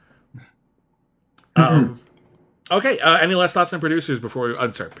 Okay, any last thoughts on producers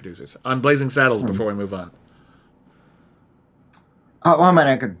on Blazing Saddles before we move on?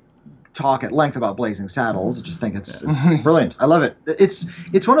 I could talk at length about Blazing Saddles. I just think it's brilliant. I love it.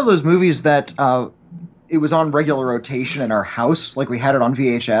 It's one of those movies that it was on regular rotation in our house, like we had it on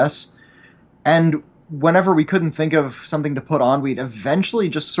VHS, and whenever we couldn't think of something to put on, we'd eventually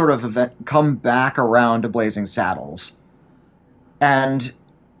just sort of come back around to Blazing Saddles. And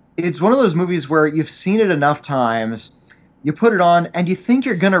it's one of those movies where you've seen it enough times, you put it on, and you think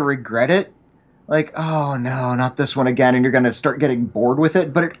you're going to regret it. Like, oh no, not this one again, and you're going to start getting bored with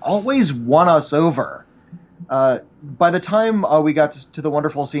it, but it always won us over. By the time we got to the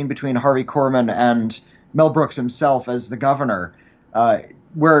wonderful scene between Harvey Korman and Mel Brooks himself as the governor,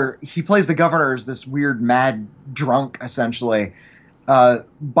 where he plays the governor as this weird mad drunk, essentially,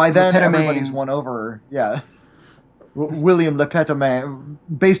 by then everybody's won over. Yeah. William Le Petoman,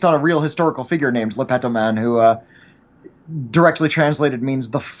 based on a real historical figure named Le Petoman, who directly translated means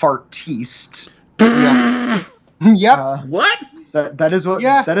the fartiste. Yep. What? That is what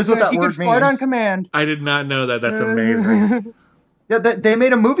that word means. Fart on command. I did not know that. That's amazing. Yeah, they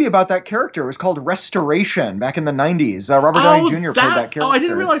made a movie about that character. It was called Restoration back in the 90s. Robert Downey Jr. played that character. Oh, I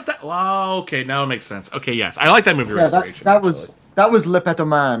didn't realize that. Wow, okay, now it makes sense. Okay, yes. I like that movie, Restoration. That was Le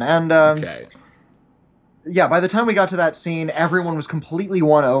Petoman. And okay. Yeah, by the time we got to that scene, everyone was completely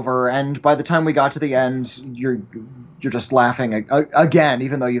won over, and by the time we got to the end, you're just laughing again,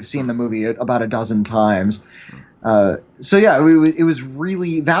 even though you've seen the movie about a dozen times. So yeah, it was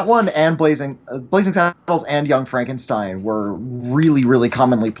really that one, and Blazing Saddles and Young Frankenstein were really, really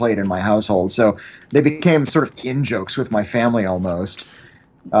commonly played in my household. So they became sort of in-jokes with my family almost.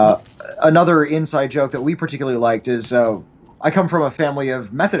 Another inside joke that we particularly liked is I come from a family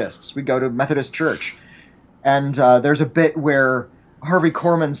of Methodists. We go to Methodist church. And there's a bit where Harvey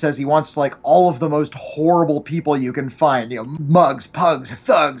Korman says he wants like all of the most horrible people you can find, mugs, pugs,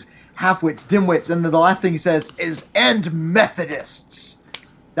 thugs, halfwits, dimwits, and the last thing he says is "and Methodists."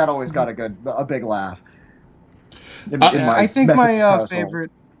 That always got a big laugh. I think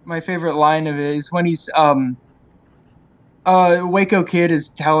my favorite line of it is when he's Waco Kid is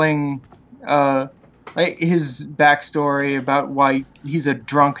telling his backstory about why he's a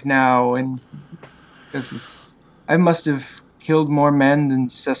drunk now, and I must have killed more men than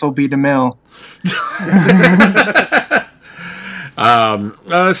Cecil B. DeMille.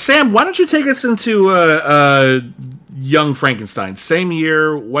 Sam, why don't you take us into Young Frankenstein? Same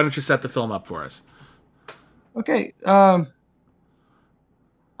year. Why don't you set the film up for us? Okay.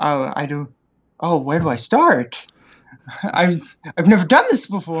 I do. Oh, where do I start? I've never done this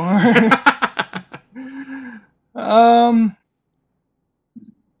before. um.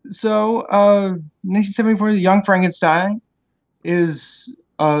 So, 1974, The Young Frankenstein is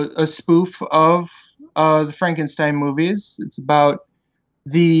a spoof of the Frankenstein movies. It's about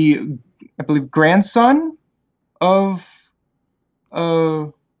the, I believe, grandson of, uh,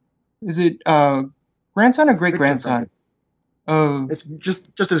 is it grandson or great grandson? It's just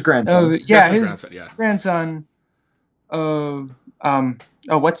his grandson. Yeah, his grandson, yeah. grandson of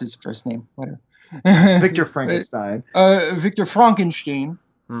what's his first name? Whatever. Victor Frankenstein. Victor Frankenstein.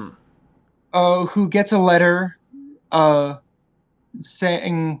 Who gets a letter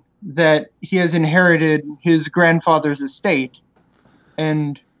saying that he has inherited his grandfather's estate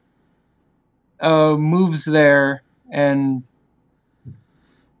and moves there and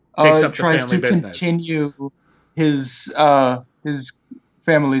tries to continue his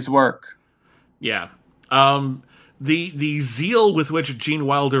family's work. Yeah. The zeal with which Gene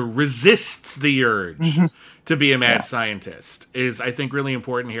Wilder resists the urge to be a mad scientist is, I think, really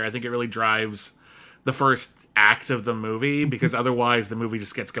important here. I think it really drives the first act of the movie, because otherwise the movie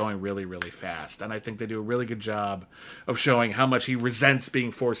just gets going really, really fast. And I think they do a really good job of showing how much he resents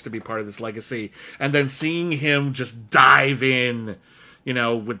being forced to be part of this legacy. And then seeing him just dive in,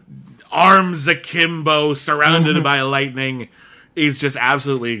 with arms akimbo, surrounded by lightning, is just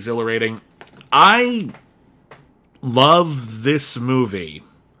absolutely exhilarating. I love this movie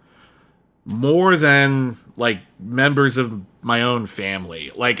more than members of my own family.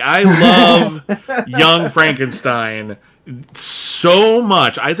 I love Young Frankenstein so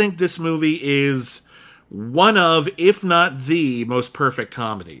much. I think this movie is one of, if not the most perfect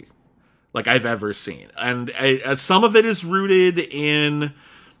comedy I've ever seen. And some of it is rooted in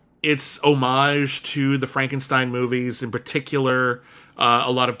its homage to the Frankenstein movies, in particular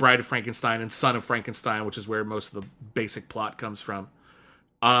a lot of Bride of Frankenstein and Son of Frankenstein, which is where most of the basic plot comes from.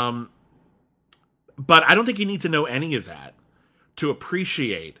 But I don't think you need to know any of that to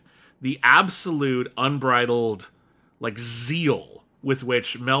appreciate the absolute unbridled zeal with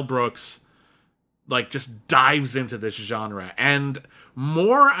which Mel Brooks just dives into this genre. And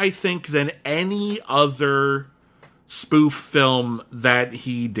more, I think, than any other spoof film that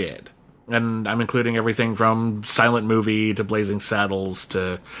he did. And I'm including everything from Silent Movie to Blazing Saddles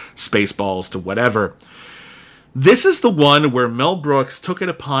to Spaceballs to whatever. This is the one where Mel Brooks took it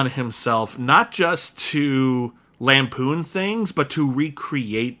upon himself not just to lampoon things, but to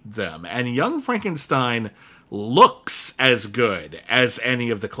recreate them. And Young Frankenstein looks as good as any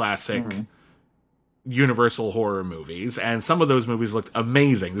of the classic Universal horror movies, and some of those movies looked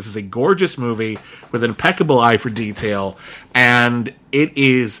amazing. This is a gorgeous movie with an impeccable eye for detail, and it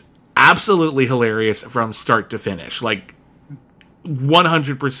is absolutely hilarious from start to finish.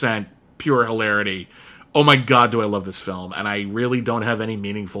 100% pure hilarity. Oh my god, do I love this film, and I really don't have any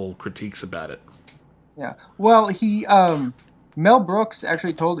meaningful critiques about it. Yeah. Well, he Mel Brooks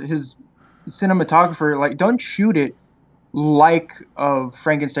actually told his cinematographer, don't shoot it like a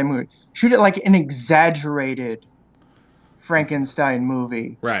Frankenstein movie. Shoot it like an exaggerated Frankenstein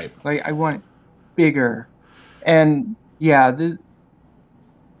movie. Right. I want it bigger. And yeah,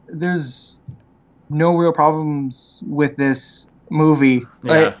 there's no real problems with this movie.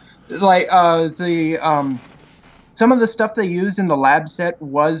 Yeah. Some of the stuff they used in the lab set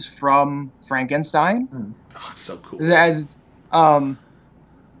was from Frankenstein. Oh, it's so cool.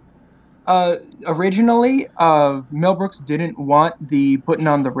 Originally, Mel Brooks didn't want the putting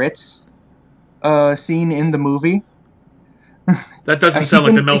on the Ritz scene in the movie. That doesn't sound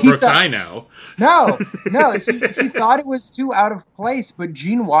like the Mel Brooks I know. No, he thought it was too out of place, but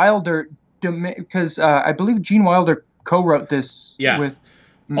Gene Wilder, because I believe Gene Wilder co-wrote this with.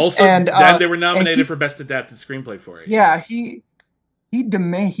 Also, and they were nominated for Best Adapted Screenplay for it. Yeah, he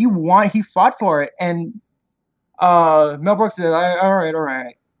fought for it, and Mel Brooks said, "All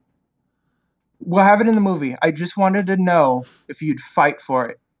right, we'll have it in the movie. I just wanted to know if you'd fight for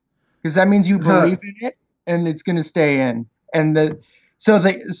it, because that means you believe in it, and it's going to stay in." And so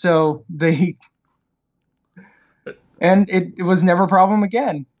they. And it was never a problem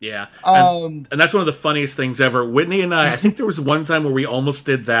again. Yeah. And that's one of the funniest things ever. Whitney and I think there was one time where we almost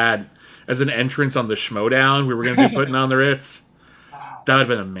did that as an entrance on the Schmodown. We were going to be putting on the Ritz. That would have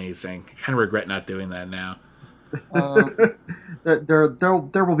been amazing. I kind of regret not doing that now.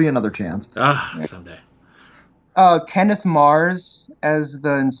 There will be another chance. Someday. Kenneth Mars as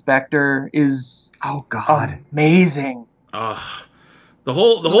the inspector is God, amazing. The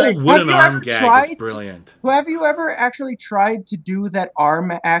whole Like, wooden arm gag is brilliant. Have you ever actually tried to do that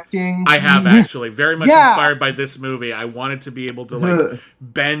arm acting? I have actually, very much inspired by this movie. I wanted to be able to like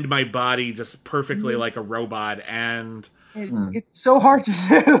bend my body just perfectly like a robot, and it's so hard to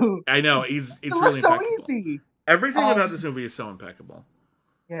do. I know it's really so impeccable. easy. Everything about this movie is so impeccable.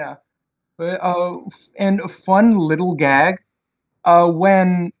 Yeah, but and a fun little gag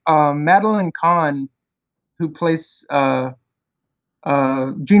when Madeline Kahn, who plays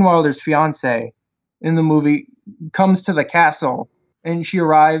Gene Wilder's fiance in the movie, comes to the castle, and she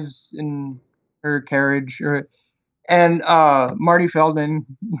arrives in her carriage, and Marty Feldman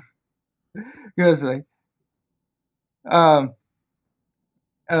goes like,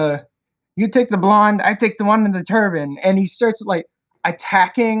 "You take the blonde, I take the one in the turban," and he starts like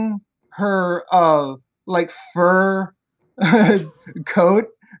attacking her like fur coat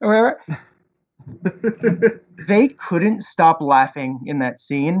or whatever. They couldn't stop laughing in that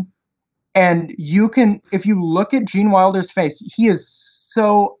scene. And you can, if you look at Gene Wilder's face, he is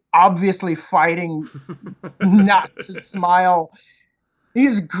so obviously fighting not to smile.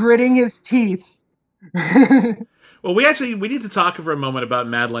 He's gritting his teeth. Well, we need to talk for a moment about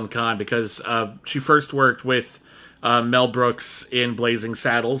Madeline Kahn, because she first worked with Mel Brooks in Blazing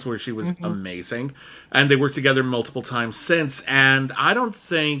Saddles, where she was amazing. And they worked together multiple times since. And I don't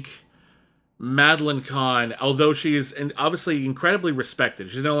think Madeline Kahn, although she is obviously incredibly respected,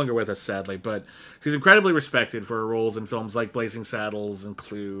 she's no longer with us sadly, but she's incredibly respected for her roles in films like Blazing Saddles and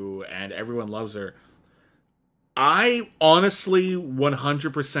Clue, and everyone loves her. I honestly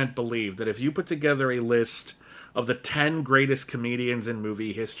 100% believe that if you put together a list of the 10 greatest comedians in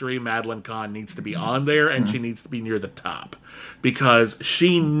movie history, Madeline Kahn needs to be on there, and she needs to be near the top, because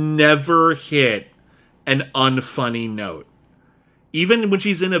she never hit an unfunny note. Even when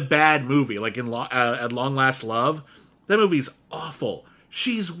she's in a bad movie, like in At Long Last Love, that movie's awful.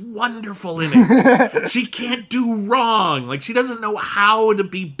 She's wonderful in it. She can't do wrong. Like, she doesn't know how to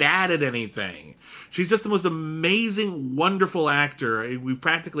be bad at anything. She's just the most amazing, wonderful actor we've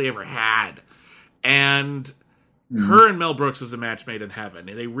practically ever had. And her and Mel Brooks was a match made in heaven.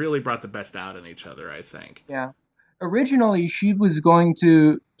 They really brought the best out in each other, I think. Yeah. Originally, she was going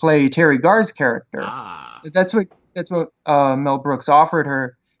to play Terry Garr's character. That's what Mel Brooks offered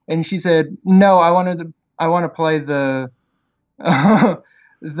her, and she said, "No, I want to play the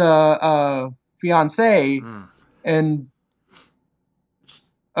fiance." And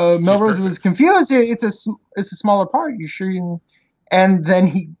Mel Brooks was confused. It's a smaller part. You sure? And then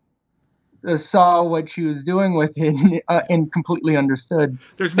he saw what she was doing with it and completely understood.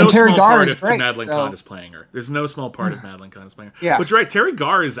 There's no small part if Madeline Kahn is playing her. There's no small part if Madeline Kahn is playing her. Yeah. But you're right, Terry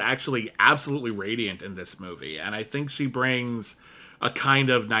Garr is actually absolutely radiant in this movie, and I think she brings a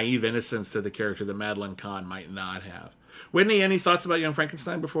kind of naive innocence to the character that Madeline Kahn might not have. Whitney, any thoughts about Young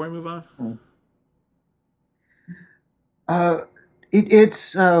Frankenstein before we move on?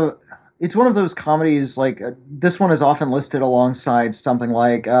 It's one of those comedies, like this one is often listed alongside something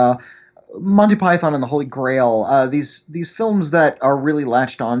like Monty Python and the Holy Grail, these films that are really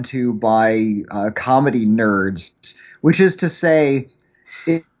latched onto by comedy nerds, which is to say,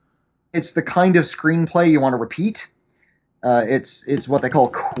 it's the kind of screenplay you want to repeat. It's what they call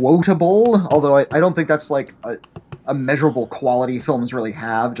quotable, although I don't think that's like a measurable quality films really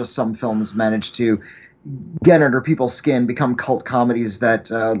have. Just some films manage to get under people's skin, become cult comedies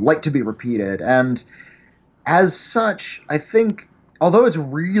that like to be repeated. And as such, I think, although it's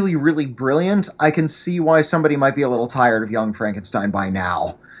really, really brilliant, I can see why somebody might be a little tired of Young Frankenstein by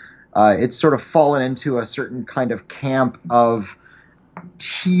now. It's sort of fallen into a certain kind of camp of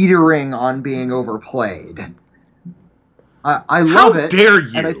teetering on being overplayed. I love it. How dare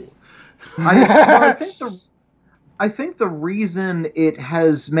you? And I think the reason it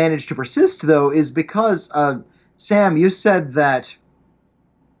has managed to persist, though, is because, Sam, you said that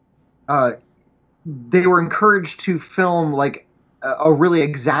they were encouraged to film, like, a really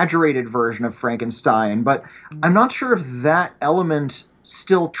exaggerated version of Frankenstein, but I'm not sure if that element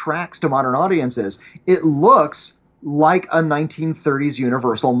still tracks to modern audiences. It looks like a 1930s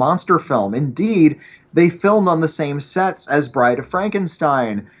Universal monster film. Indeed, they filmed on the same sets as Bride of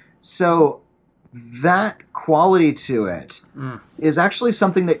Frankenstein. So that quality to it is actually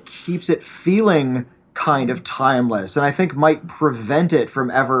something that keeps it feeling kind of timeless, and I think might prevent it from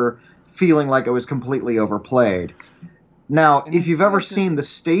ever feeling like it was completely overplayed. Now, if you've ever seen the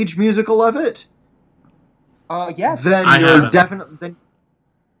stage musical of it, yes, then you're definitely.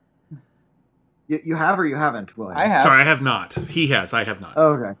 You have or you haven't, William? I have. Sorry, I have not. He has. I have not.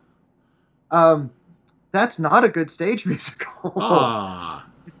 Okay. That's not a good stage musical. Ah.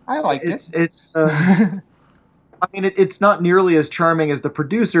 I liked it. It's I mean, it's not nearly as charming as the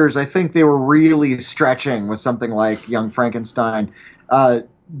producers. I think they were really stretching with something like Young Frankenstein. If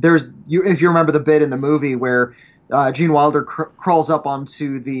you remember the bit in the movie where Gene Wilder crawls up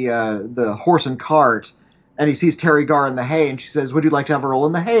onto the horse and cart, and he sees Terry Garr in the hay, and she says, "Would you like to have a roll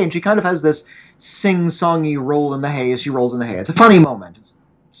in the hay?" And she kind of has this sing-songy roll in the hay as she rolls in the hay. It's a funny moment. It's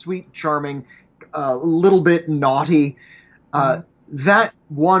sweet, charming, a little bit naughty. That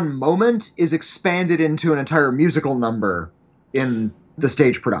one moment is expanded into an entire musical number in the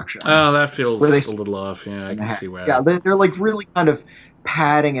stage production. Oh, that feels a little off. Yeah, I can see why. Yeah, they're like really kind of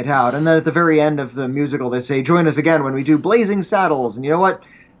padding it out. And then at the very end of the musical, they say, "Join us again when we do Blazing Saddles." And you know what?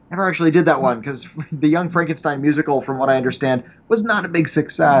 Never actually did that one because the Young Frankenstein musical, from what I understand, was not a big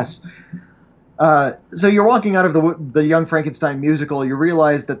success. So you're walking out of the Young Frankenstein musical, you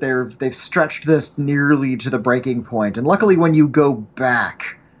realize that they've stretched this nearly to the breaking point. And luckily, when you go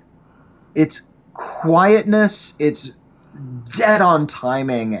back, its quietness, its dead-on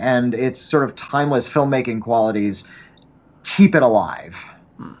timing, and its sort of timeless filmmaking qualities keep it alive.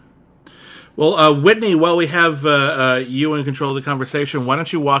 Well, Whitney, while we have you in control of the conversation, why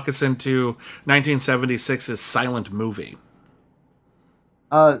don't you walk us into 1976's Silent Movie?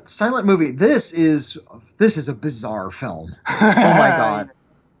 Silent Movie. This is a bizarre film. Oh my god!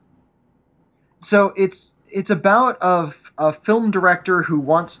 So it's about a film director who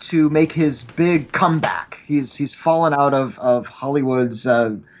wants to make his big comeback. He's fallen out of Hollywood's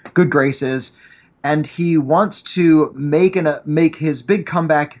good graces, and he wants to make his big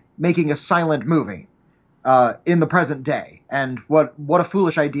comeback, making a silent movie in the present day. And what a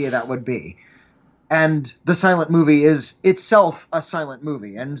foolish idea that would be. And the silent movie is itself a silent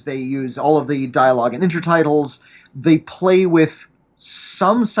movie, and they use all of the dialogue and intertitles. They play with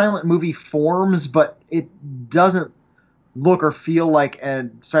some silent movie forms, but it doesn't look or feel like a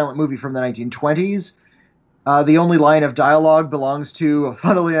silent movie from the 1920s. The only line of dialogue belongs to,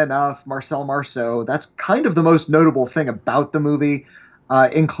 funnily enough, Marcel Marceau. That's kind of the most notable thing about the movie,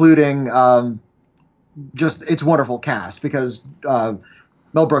 including just its wonderful cast, because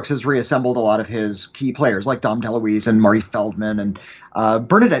Mel Brooks has reassembled a lot of his key players, like Dom DeLuise and Marty Feldman, and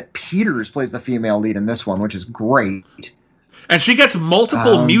Bernadette Peters plays the female lead in this one, which is great. And she gets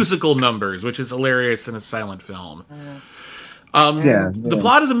multiple musical numbers, which is hilarious in a silent film. The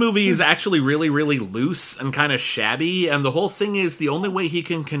plot of the movie is actually really, really loose and kind of shabby, and the whole thing is the only way he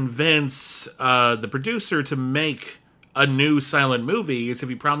can convince the producer to make a new silent movie is if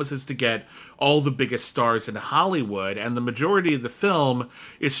he promises to get all the biggest stars in Hollywood, and the majority of the film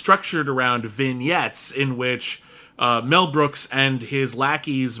is structured around vignettes in which Mel Brooks and his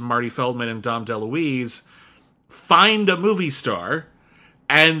lackeys, Marty Feldman and Dom DeLuise, find a movie star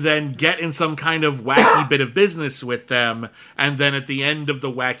and then get in some kind of wacky bit of business with them, and then at the end of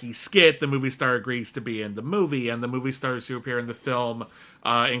the wacky skit, the movie star agrees to be in the movie, and the movie stars who appear in the film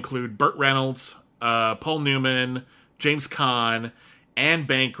include Burt Reynolds, Paul Newman, James Caan, Anne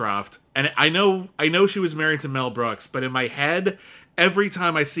Bancroft. And I know she was married to Mel Brooks, but in my head, every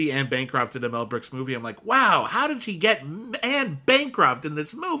time I see Anne Bancroft in a Mel Brooks movie, I'm like, wow, how did she get Anne Bancroft in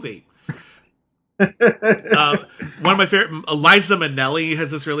this movie? One of my favorite, Eliza Minnelli has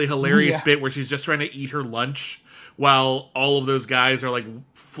this really hilarious bit where she's just trying to eat her lunch while all of those guys are like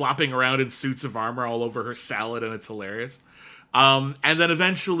flopping around in suits of armor all over her salad, and it's hilarious. And then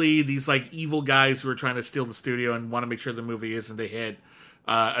eventually these like evil guys who are trying to steal the studio and want to make sure the movie isn't a hit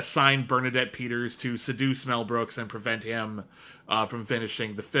assign Bernadette Peters to seduce Mel Brooks and prevent him from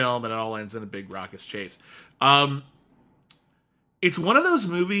finishing the film, and it all ends in a big raucous chase. It's one of those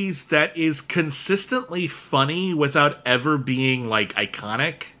movies that is consistently funny without ever being, like,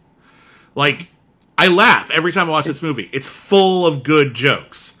 iconic. Like, I laugh every time I watch this movie. It's full of good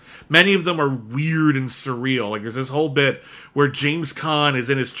jokes. Many of them are weird and surreal. Like, there's this whole bit where James Caan is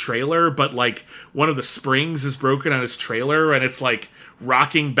in his trailer, but, like, one of the springs is broken on his trailer, and it's, like,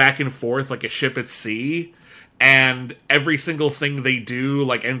 rocking back and forth like a ship at sea. And every single thing they do,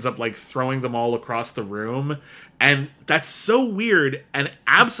 like, ends up, like, throwing them all across the room. And that's so weird and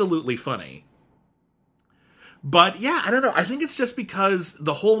absolutely funny. But yeah, I don't know. I think it's just because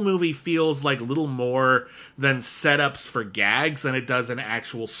the whole movie feels like little more than setups for gags than it does an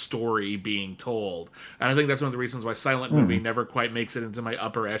actual story being told. And I think that's one of the reasons why Silent Movie never quite makes it into my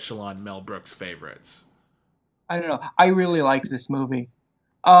upper echelon Mel Brooks favorites. I don't know. I really like this movie.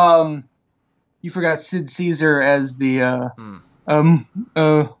 You forgot Sid Caesar as the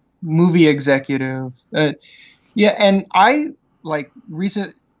movie executive. Yeah, and I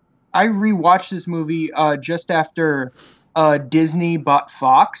rewatched this movie just after Disney bought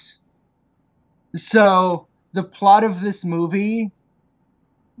Fox. So the plot of this movie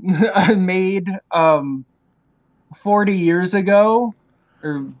made 40 years ago,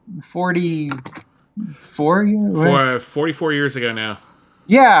 or 44 years? For 44 years ago now.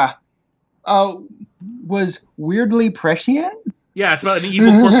 Yeah. Was weirdly prescient. Yeah, it's about an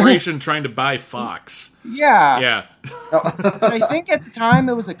evil corporation trying to buy Fox. Yeah. Yeah. But I think at the time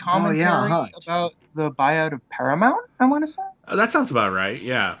it was a commentary about the buyout of Paramount, I want to say. That sounds about right,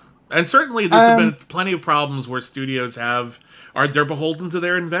 yeah. And certainly there's been plenty of problems where studios they're beholden to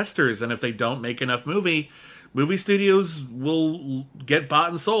their investors, and if they don't make enough movie studios will get bought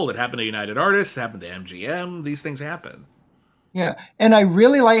and sold. It happened to United Artists, it happened to MGM, these things happen. Yeah, and I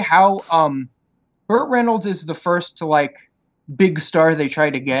really like how Burt Reynolds is the first to like big star they try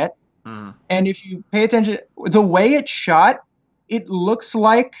to get. Mm. And if you pay attention, the way it's shot, it looks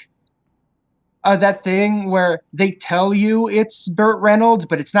like that thing where they tell you it's Burt Reynolds,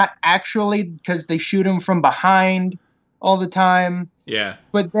 but it's not actually, because they shoot him from behind all the time. Yeah.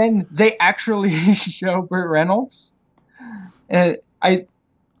 But then they actually show Burt Reynolds. And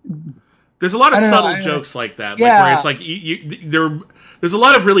there's a lot of subtle jokes like that. Yeah. Like where it's like there's a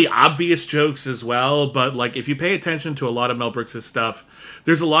lot of really obvious jokes as well, but like if you pay attention to a lot of Mel Brooks' stuff,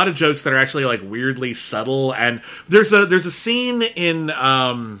 there's a lot of jokes that are actually like weirdly subtle. And there's a scene in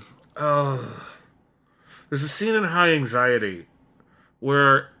there's a scene in High Anxiety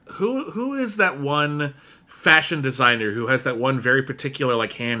where who is that one fashion designer who has that one very particular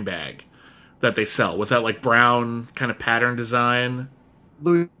like handbag that they sell with that like brown kind of pattern design?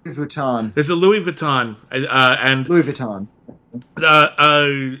 Louis Vuitton. There's a Louis Vuitton, and Louis Vuitton.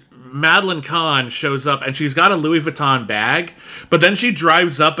 Madeline Kahn shows up and she's got a Louis Vuitton bag, but then she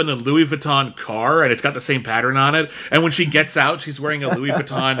drives up in a Louis Vuitton car and it's got the same pattern on it. And when she gets out, she's wearing a Louis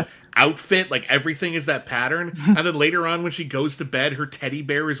Vuitton outfit, like everything is that pattern. And then later on, when she goes to bed, her teddy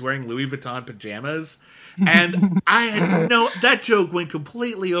bear is wearing Louis Vuitton pajamas. And that joke went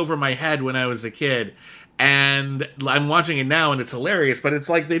completely over my head when I was a kid. And I'm watching it now, and it's hilarious, but it's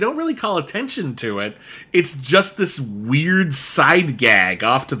like they don't really call attention to it. It's just this weird side gag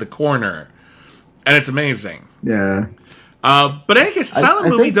off to the corner, and it's amazing. Yeah. But in any case, Silent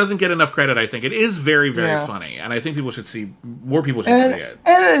Movie doesn't get enough credit, I think. It is very, very funny, and I think more people should see it.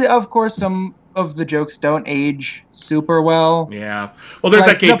 And, of course, some of the jokes don't age super well. Yeah. Well, there's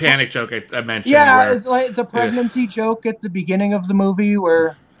like that gay panic joke I mentioned. Yeah, like the pregnancy joke at the beginning of the movie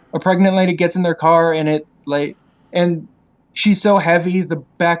where a pregnant lady gets in their car and she's so heavy the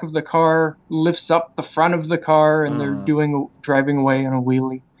back of the car lifts up the front of the car and they're driving away on a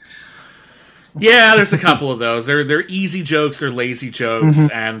wheelie. Yeah, there's a couple of those. They're easy jokes, they're lazy jokes,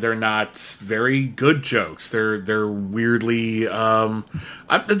 and they're not very good jokes. They're weirdly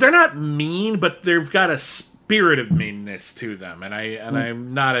they're not mean, but they've got a spirit of meanness to them, and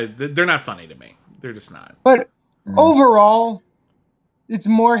they're not funny to me. They're just not. But overall, it's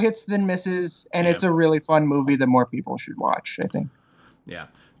more hits than misses, and it's a really fun movie that more people should watch, I think. Yeah.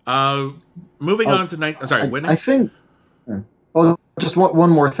 Moving on to Whitney? I think... Oh, just one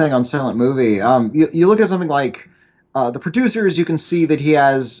more thing on Silent Movie. You look at something like the producers, you can see that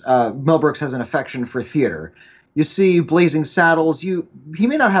Mel Brooks has an affection for theater. You see Blazing Saddles, he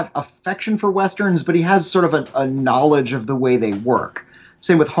may not have affection for Westerns, but he has sort of a knowledge of the way they work.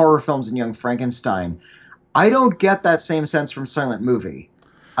 Same with horror films and Young Frankenstein. I don't get that same sense from Silent Movie.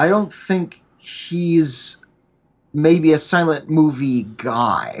 I don't think he's maybe a silent movie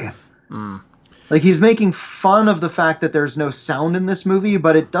guy. Like, he's making fun of the fact that there's no sound in this movie,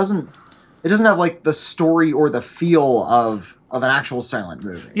 but it doesn't have like the story or the feel of an actual silent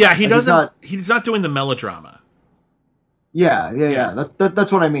movie. Yeah, he's not doing the melodrama. Yeah.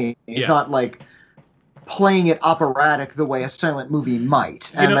 That's what I mean. He's not like playing it operatic the way a silent movie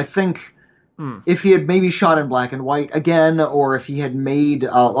might. And I think if he had maybe shot in black and white again, or if he had made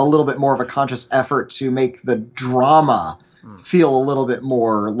a little bit more of a conscious effort to make the drama feel a little bit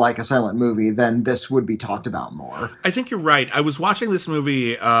more like a silent movie, then this would be talked about more. I think you're right. I was watching this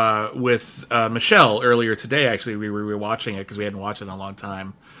movie with Michelle earlier today. Actually, we were watching it because we hadn't watched it in a long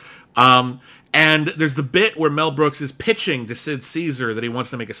time. And there's the bit where Mel Brooks is pitching to Sid Caesar that he wants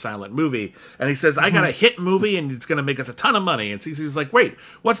to make a silent movie. And he says, I got a hit movie and it's going to make us a ton of money. And Caesar's like, wait,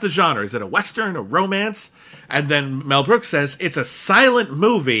 what's the genre? Is it a Western, a romance? And then Mel Brooks says, it's a silent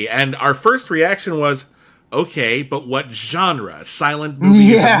movie. And our first reaction was, okay, but what genre? A silent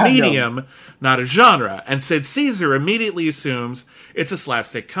movie is a medium, not a genre. And Sid Caesar immediately assumes it's a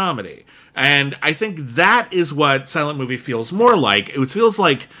slapstick comedy. And I think that is what silent movie feels more like. It feels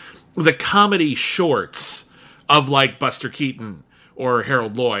like the comedy shorts of like Buster Keaton or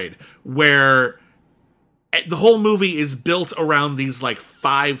Harold Lloyd, where the whole movie is built around these like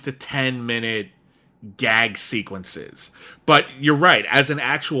 5 to 10 minute gag sequences. But you're right, as an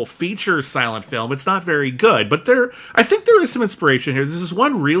actual feature silent film, it's not very good. But I think there is some inspiration here. There's this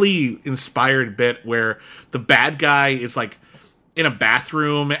one really inspired bit where the bad guy is like in a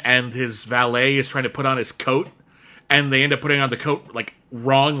bathroom and his valet is trying to put on his coat, and they end up putting on the coat like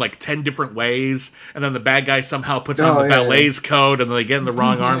wrong, like 10 different ways, and then the bad guy somehow puts on the valet's coat, and then they get in the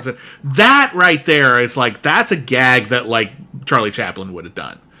wrong arms. And that right there is like, that's a gag that like Charlie Chaplin would have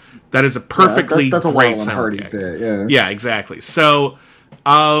done. That is a perfectly that's a great Laurel Hardy bit. Yeah, exactly. So,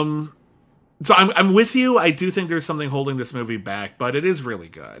 so I'm with you. I do think there's something holding this movie back, but it is really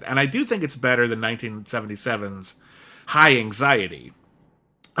good, and I do think it's better than 1977's High Anxiety,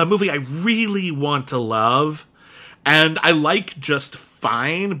 a movie I really want to love, and I like just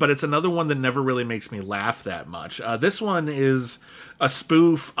fine, but it's another one that never really makes me laugh that much. This one is a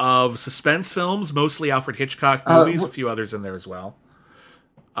spoof of suspense films, mostly Alfred Hitchcock movies, a few others in there as well.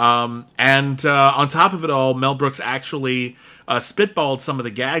 And on top of it all, Mel Brooks actually spitballed some of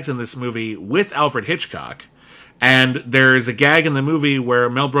the gags in this movie with Alfred Hitchcock. And there's a gag in the movie where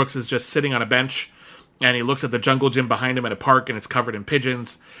Mel Brooks is just sitting on a bench, and he looks at the jungle gym behind him in a park, and it's covered in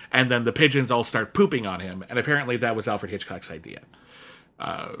pigeons, and then the pigeons all start pooping on him, and apparently that was Alfred Hitchcock's idea.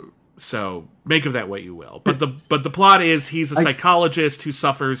 So make of that what you will. But the plot is he's a psychologist who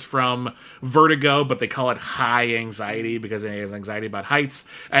suffers from vertigo, but they call it high anxiety because he has anxiety about heights,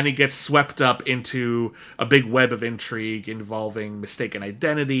 and he gets swept up into a big web of intrigue involving mistaken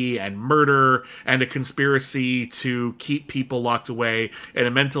identity and murder and a conspiracy to keep people locked away in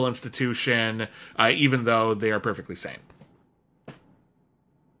a mental institution, even though they are perfectly sane.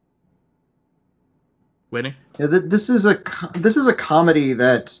 Whitney? Yeah, this is a comedy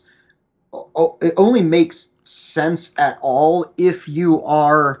that it only makes sense at all if you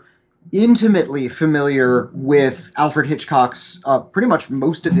are intimately familiar with Alfred Hitchcock's pretty much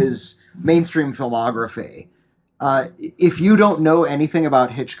most of his mainstream filmography. If you don't know anything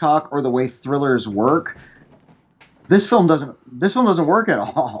about Hitchcock or the way thrillers work, this film doesn't work at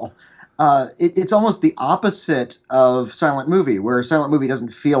all. It's almost the opposite of silent movie, where a silent movie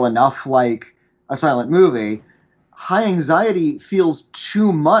doesn't feel enough like a silent movie. High Anxiety feels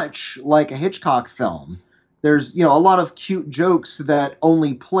too much like a Hitchcock film. There's, a lot of cute jokes that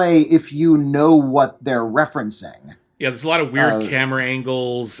only play if you know what they're referencing. Yeah, there's a lot of weird camera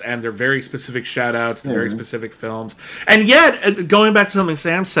angles, and they're very specific shout-outs to very specific films. And yet, going back to something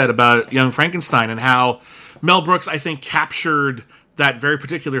Sam said about Young Frankenstein and how Mel Brooks, I think, captured that very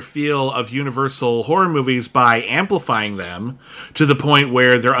particular feel of Universal horror movies by amplifying them to the point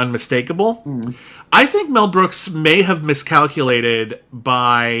where they're unmistakable. I think Mel Brooks may have miscalculated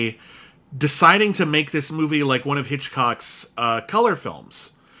by deciding to make this movie like one of Hitchcock's color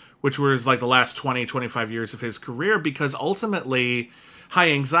films, which was like the last 20, 25 years of his career, because ultimately High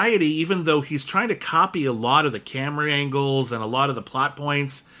Anxiety, even though he's trying to copy a lot of the camera angles and a lot of the plot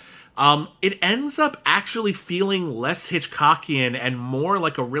points, it ends up actually feeling less Hitchcockian and more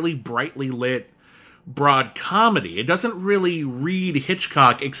like a really brightly lit, broad comedy. It doesn't really read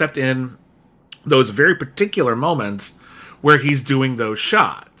Hitchcock except in those very particular moments where he's doing those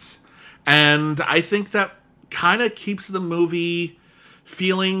shots. And I think that kind of keeps the movie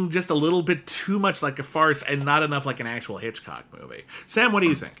feeling just a little bit too much like a farce and not enough like an actual Hitchcock movie. Sam, what do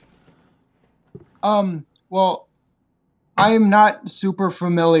you think? Well, I'm not super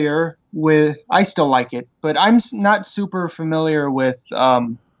familiar with... I still like it, but I'm not super familiar with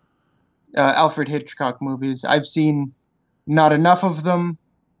Alfred Hitchcock movies. I've seen not enough of them.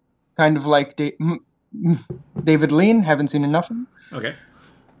 Kind of like David Lean. Haven't seen enough of them. Okay.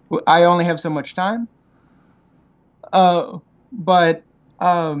 I only have so much time. But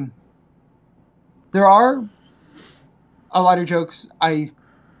there are a lot of jokes I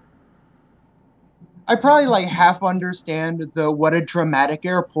probably like half understand the "what a dramatic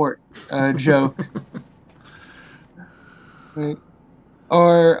airport" joke,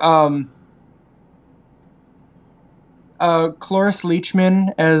 or Cloris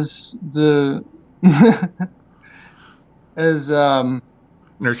Leachman as the as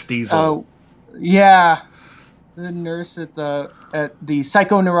Nurse Diesel. Yeah, the nurse at the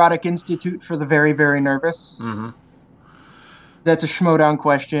Psychoneurotic Institute for the Very, Very Nervous. Mm-hmm. That's a Schmodown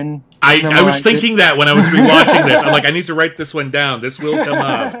question. I was thinking that when I was rewatching this. I'm like, I need to write this one down. This will come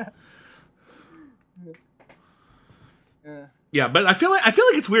up. Yeah, but I feel like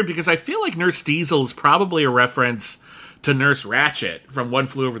it's weird because I feel like Nurse Diesel is probably a reference to Nurse Ratched from One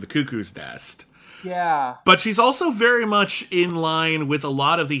Flew Over the Cuckoo's Nest. Yeah. But she's also very much in line with a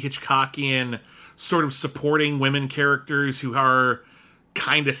lot of the Hitchcockian sort of supporting women characters who are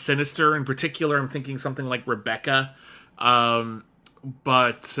kind of sinister. In particular, I'm thinking something like Rebecca.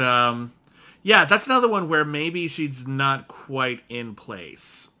 Yeah, that's another one where maybe she's not quite in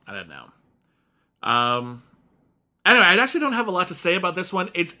place. I don't know. Anyway, I actually don't have a lot to say about this one.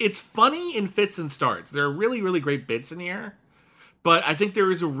 It's funny in fits and starts. There are really, really great bits in here. But I think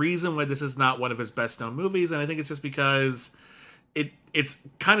there is a reason why this is not one of his best-known movies, and I think it's just because it's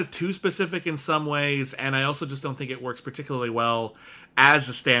kind of too specific in some ways, and I also just don't think it works particularly well as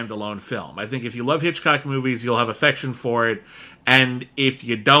a standalone film. I think if you love Hitchcock movies, you'll have affection for it, and if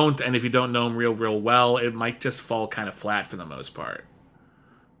you don't, and if you don't know him real, real well, it might just fall kind of flat for the most part.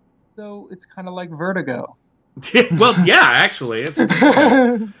 So it's kind of like Vertigo. Well, yeah, actually. It's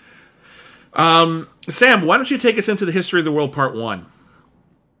Sam, why don't you take us into the History of the World Part 1?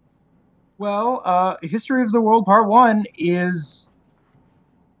 Well, History of the World Part 1 is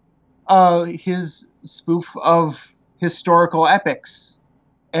his spoof of historical epics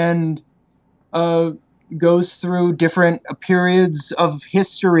and goes through different periods of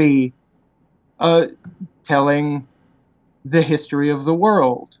history, telling the history of the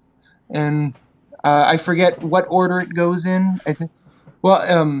world. And I forget what order it goes in. I think.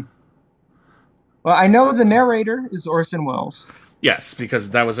 Well, I know the narrator is Orson Welles. Yes, because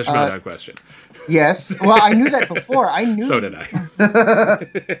that was a Schmoedown question. Yes. Well, I knew that before. I knew. So did I.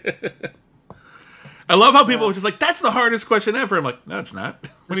 I love how people are just like, that's the hardest question ever. I'm like, no, it's not.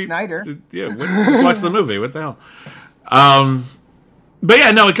 Snyder. Yeah, just watch the movie. What the hell? But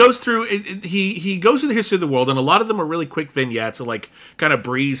yeah, no, it goes through. He goes through the history of the world, and a lot of them are really quick vignettes to like kind of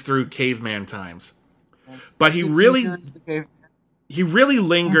breeze through caveman times. But he really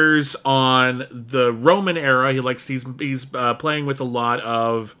lingers on the Roman era. He's playing with a lot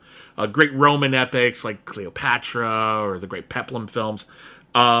of great Roman epics like Cleopatra or the great Peplum films.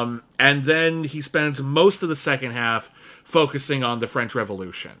 And then he spends most of the second half focusing on the French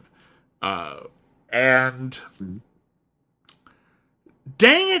Revolution.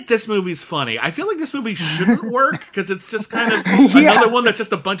 Dang it, this movie's funny. I feel like this movie shouldn't work because it's just kind of another one that's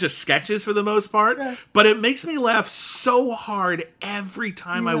just a bunch of sketches for the most part. Yeah. But it makes me laugh so hard every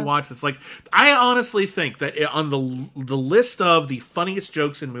time I watch this. Like, I honestly think that on the list of the funniest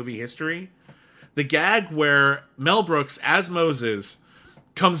jokes in movie history, the gag where Mel Brooks, as Moses,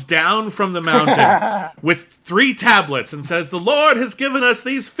 comes down from the mountain with 3 tablets and says, "The Lord has given us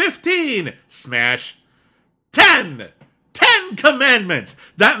these 15, smash, 10 commandments."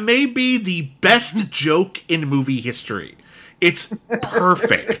 That may be the best joke in movie history. It's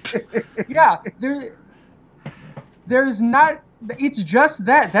perfect. Yeah, there's not. It's just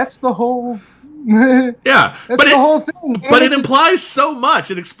that. That's the whole. Yeah, that's the whole thing. But it implies so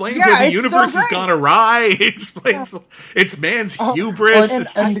much. It explains where the universe has gone awry. It explains it's man's hubris.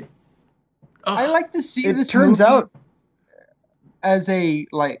 I like to see this. Turns out as a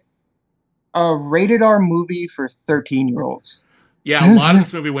rated R movie for 13-year-olds. Yeah, a lot of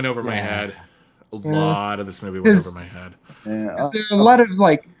this movie went over my head. A lot of this movie went over my head. Yeah. There are a lot of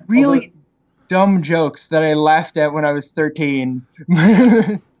really dumb jokes that I laughed at when I was 13.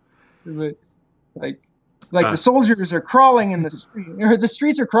 But, the soldiers are crawling in the street, or the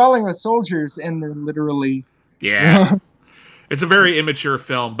streets are crawling with soldiers, and they're literally. Yeah. It's a very immature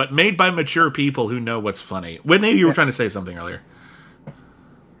film, but made by mature people who know what's funny. Whitney, you were trying to say something earlier.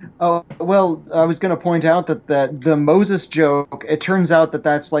 Oh, well, I was going to point out that the Moses joke, it turns out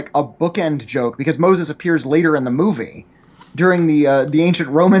that's like a bookend joke because Moses appears later in the movie during the ancient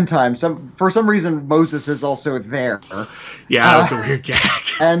Roman time. For some reason, Moses is also there. Yeah, that was a weird gag.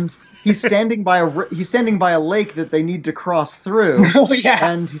 And he's standing by a lake that they need to cross through. Oh,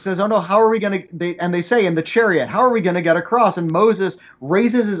 yeah. And he says, "Oh no, how are we going to?" And they say in the chariot, "How are we going to get across?" And Moses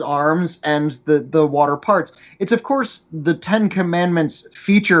raises his arms, and the water parts. It's of course the 10 Commandments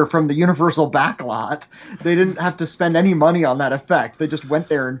feature from the Universal backlot. They didn't have to spend any money on that effect. They just went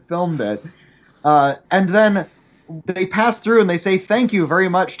there and filmed it. And then they pass through and they say thank you very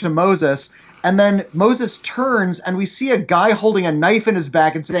much to Moses. And then Moses turns, and we see a guy holding a knife in his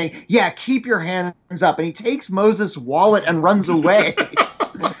back and saying, "Yeah, keep your hands up." And he takes Moses' wallet and runs away.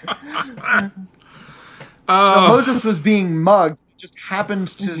 Moses was being mugged. He just happened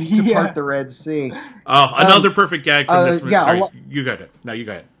to part the Red Sea. Oh, another perfect gag from this movie. Sorry, you got it. No, you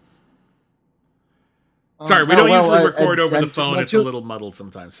got it. Sorry, we don't usually record over the phone. It's a little muddled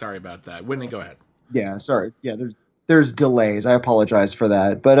sometimes. Sorry about that. Whitney, go ahead. Yeah, sorry. Yeah, there's delays. I apologize for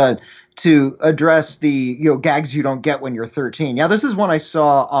that. But to address the gags you don't get when you're 13. Yeah, this is one I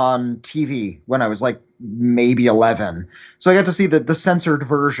saw on TV when I was maybe 11. So I got to see the censored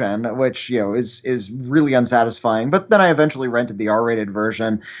version, which is really unsatisfying. But then I eventually rented the R-rated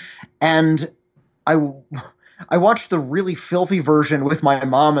version, and I watched the really filthy version with my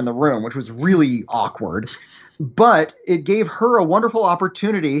mom in the room, which was really awkward. but it gave her a wonderful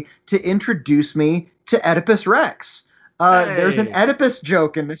opportunity to introduce me to Oedipus Rex. There's an Oedipus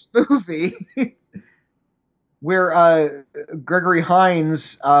joke in this movie where Gregory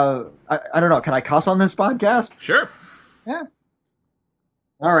Hines, I don't know, can I cuss on this podcast? Sure. Yeah.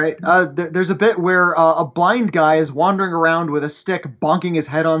 All right. There's a bit where a blind guy is wandering around with a stick, bonking his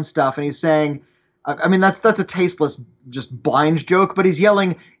head on stuff, and he's saying, I mean, that's a tasteless, just blind joke, but he's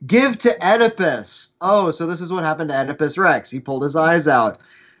yelling, "Give to Oedipus!" Oh, so this is what happened to Oedipus Rex. He pulled his eyes out.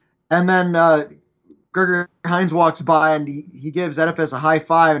 And then Gregory Hines walks by, and he gives Oedipus a high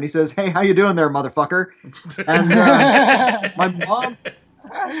five, and he says, "Hey, how you doing there, motherfucker?" And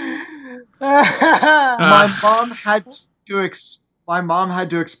my mom had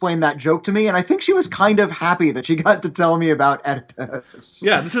to explain that joke to me, and I think she was kind of happy that she got to tell me about Oedipus.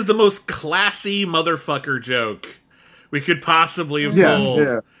 Yeah, this is the most classy motherfucker joke we could possibly have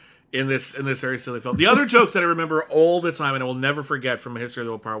told in this very silly film. The other joke that I remember all the time, and I will never forget from History of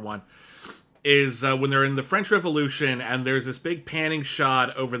the World Part 1, is when they're in the French Revolution, and there's this big panning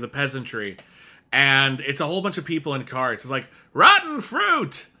shot over the peasantry, and it's a whole bunch of people in carts. It's like, "Rotten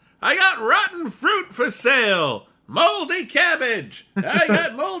fruit! I got rotten fruit for sale! Moldy cabbage! I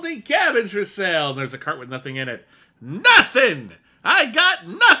got moldy cabbage for sale!" And there's a cart with nothing in it. "Nothing! I got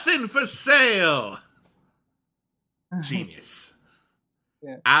nothing for sale!" Genius.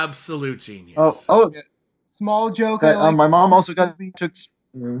 Yeah. Absolute genius. Oh. Yeah. Small joke. My mom also got to...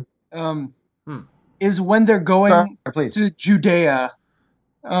 is when they're going to Judea.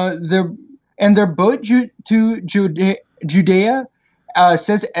 Their boat to Judea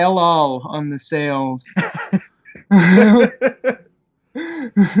says El Al on the sails.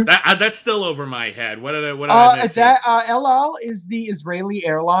 That's still over my head. What did I miss? El Al is the Israeli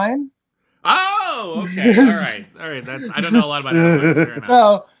airline. Oh, okay. All right. I don't know a lot about airlines. Fair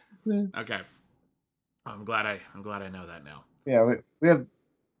enough. Okay. I'm glad I know that now. Yeah, we have.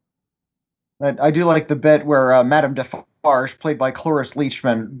 I do like the bit where Madame Defarge, played by Cloris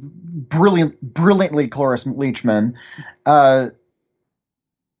Leachman, brilliantly Cloris Leachman,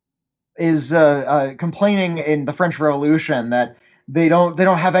 is complaining in the French Revolution that they don't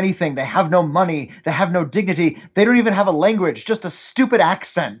have anything, they have no money, they have no dignity, they don't even have a language, just a stupid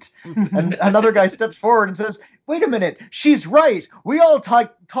accent. And another guy steps forward and says, "Wait a minute, she's right. We all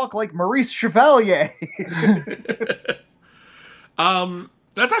talk like Maurice Chevalier."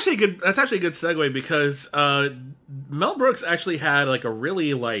 That's actually a good segue, because Mel Brooks actually had like a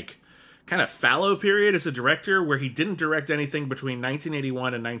really kind of fallow period as a director where he didn't direct anything between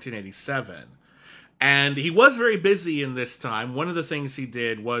 1981 and 1987. And he was very busy in this time. One of the things he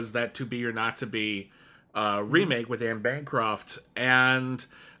did was that To Be or Not to Be remake with Anne Bancroft. And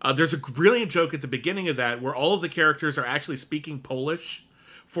there's a brilliant joke at the beginning of that where all of the characters are actually speaking Polish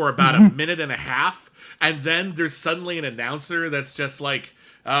for about a minute and a half. And then there's suddenly an announcer that's just like,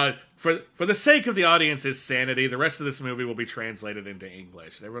 for the sake of the audience's sanity, the rest of this movie will be translated into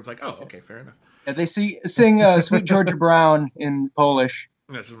English. And everyone's like, "Oh, okay, fair enough." Yeah, they sing Sweet Georgia Brown in Polish.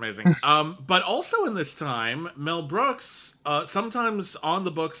 That's amazing. But also in this time, Mel Brooks, sometimes on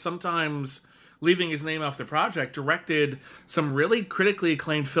the books, sometimes leaving his name off the project, directed some really critically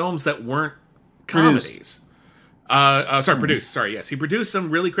acclaimed films that weren't comedies. Produced. Sorry, yes. He produced some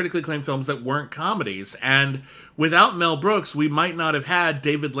really critically acclaimed films that weren't comedies. And without Mel Brooks, we might not have had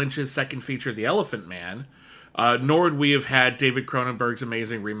David Lynch's second feature, The Elephant Man, nor would we have had David Cronenberg's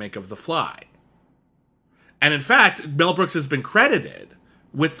amazing remake of The Fly. And in fact, Mel Brooks has been credited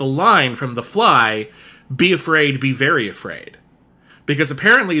with the line from The Fly, "Be afraid, be very afraid." Because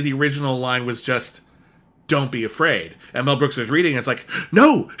apparently the original line was just, "Don't be afraid." And Mel Brooks was reading, and it's like,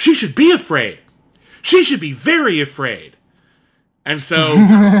 "No, she should be afraid. She should be very afraid." And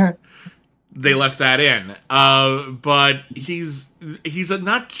so they left that in. But he's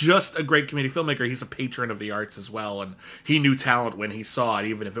not just a great comedic filmmaker, he's a patron of the arts as well, and he knew talent when he saw it,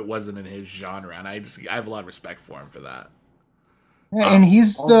 even if it wasn't in his genre, and I have a lot of respect for him for that. Yeah, and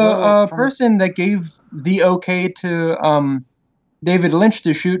he's the person that gave the okay to David Lynch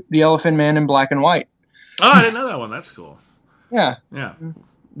to shoot The Elephant Man in black and white. Oh, I didn't know that one. That's cool. Yeah.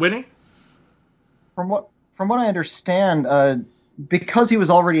 Whitney? From what I understand, because he was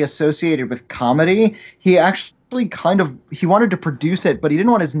already associated with comedy, he actually he wanted to produce it, but he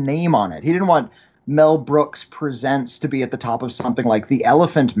didn't want his name on it. He didn't want Mel Brooks Presents to be at the top of something like The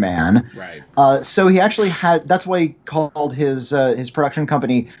Elephant Man. Right. So he actually that's why he called his production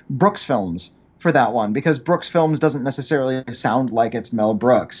company Brooks Films for that one, because Brooks Films doesn't necessarily sound like it's Mel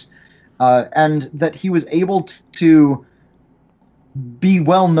Brooks. And that he was able to be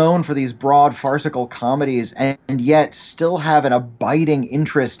well known for these broad farcical comedies and yet still have an abiding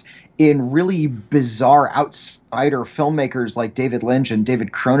interest in really bizarre outsider filmmakers like David Lynch and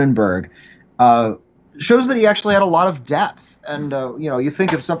David Cronenberg, shows that he actually had a lot of depth. And you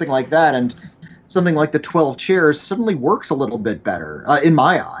think of something like that, and something like the 12 Chairs suddenly works a little bit better in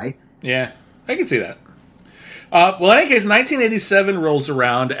my eye. Yeah, I can see that. Well, in any case, 1987 rolls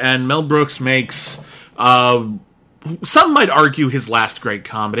around, and Mel Brooks makes, some might argue, his last great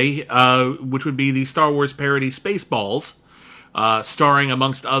comedy, which would be the Star Wars parody Spaceballs, starring,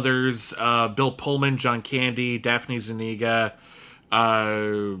 amongst others, Bill Pullman, John Candy, Daphne Zuniga,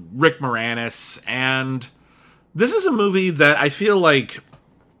 Rick Moranis, and this is a movie that I feel like,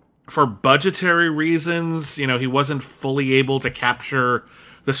 for budgetary reasons, he wasn't fully able to capture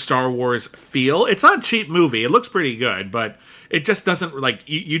the Star Wars feel. It's not a cheap movie. It looks pretty good, but it just doesn't, like,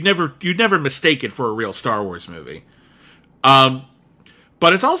 you'd never mistake it for a real Star Wars movie. But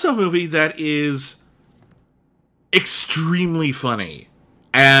it's also a movie that is extremely funny.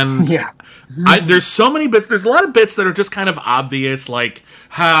 And there's so many bits. There's a lot of bits that are just kind of obvious, like,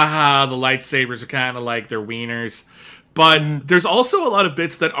 ha, the lightsabers are kind of like their wieners. But there's also a lot of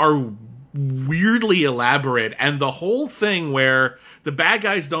bits that are weirdly elaborate, and the whole thing where the bad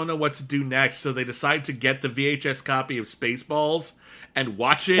guys don't know what to do next, so they decide to get the VHS copy of Spaceballs and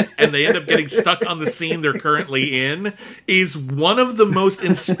watch it, and they end up getting stuck on the scene they're currently in, is one of the most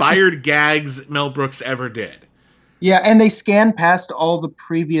inspired gags Mel Brooks ever did. Yeah, and they scan past all the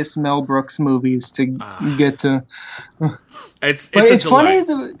previous Mel Brooks movies to get to... It's funny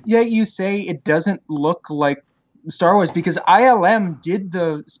that you say it doesn't look like Star Wars, because ILM did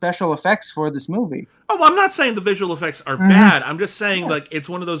the special effects for this movie. Oh, well, I'm not saying the visual effects are bad. I'm just saying, like, it's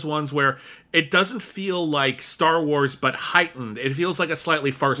one of those ones where it doesn't feel like Star Wars, but heightened. It feels like a slightly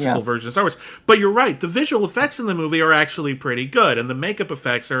farcical version of Star Wars. But you're right. The visual effects in the movie are actually pretty good, and the makeup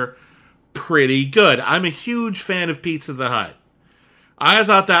effects are pretty good. I'm a huge fan of Pizza the Hut. I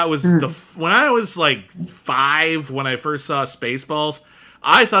thought that was when I was like 5, when I first saw Spaceballs,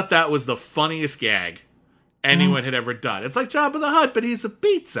 I thought that was the funniest gag anyone had ever done. It's like Jabba the Hutt, but he's a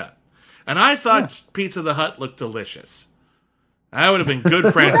pizza. And I thought Pizza the Hut looked delicious. I would have been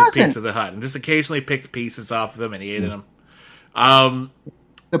good friends with Pizza the Hut and just occasionally picked pieces off of them and ate them.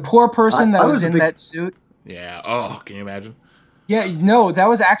 The poor person that was in that suit. Yeah. Oh, can you imagine? Yeah, no, that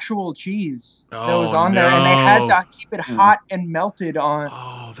was actual cheese that was on there, and they had to keep it hot and melted on.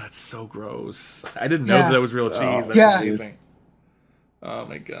 Oh, that's so gross. I didn't know that was real cheese. That's amazing. Oh,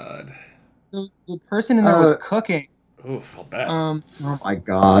 my God. The person in there was cooking. Oof, I'll bet. Oh my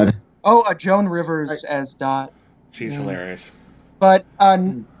God. Oh, Joan Rivers as Dot. She's hilarious. But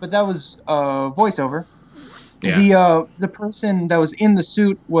that was voiceover. Yeah. The person that was in the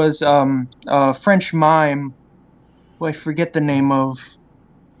suit was a French mime, who I forget the name of.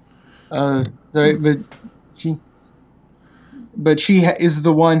 But she is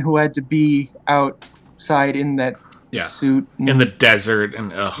the one who had to be outside in that suit in the desert, and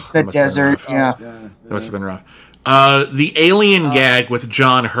the desert. That must have been rough. The alien gag with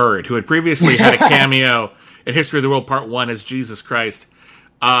John Hurt, who had previously had a cameo in History of the World Part 1 as Jesus Christ.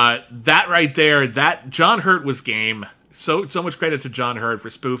 That right there, that John Hurt was game. So much credit to John Hurt for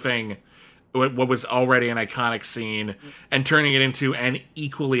spoofing what was already an iconic scene and turning it into an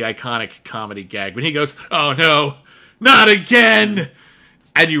equally iconic comedy gag. When he goes, "Oh no, not again!"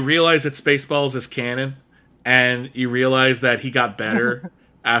 And you realize that Spaceballs is canon. And you realize that he got better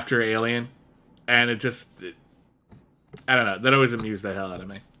after Alien. And I don't know. That always amused the hell out of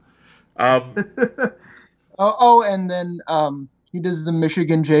me. And then he does the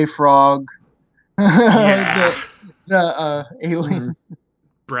Michigan J. Frog. Yeah. the alien.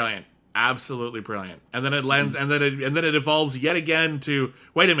 Brilliant. Absolutely brilliant. And then it lands, and then it evolves yet again to,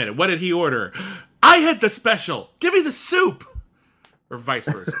 wait a minute, what did he order? I had the special. Give me the soup. Or vice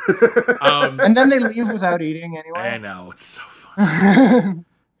versa. And then they leave without eating anyway. I know, it's so funny.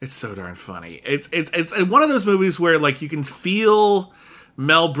 It's so darn funny. It's one of those movies where, like, you can feel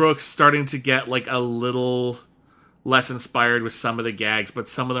Mel Brooks starting to get, like, a little less inspired with some of the gags, but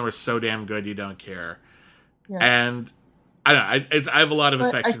some of them are so damn good you don't care. Yeah. And I don't know. I have a lot of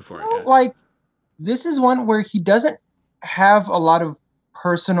affection for it. Yeah. Like, this is one where he doesn't have a lot of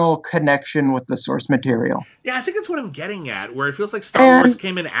personal connection with the source material. Yeah, I think that's what I'm getting at, where it feels like Star Wars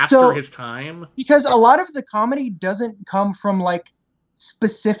came in after his time. Because a lot of the comedy doesn't come from, like,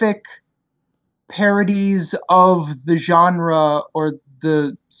 specific parodies of the genre or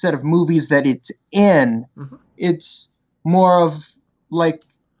the set of movies that it's in. Mm-hmm. It's more of, like,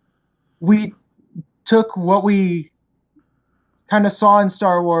 we took what we kind of saw in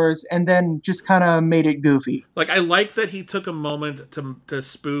Star Wars and then just kind of made it goofy. Like, I like that he took a moment to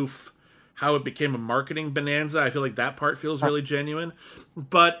spoof how it became a marketing bonanza. I feel like that part feels really genuine.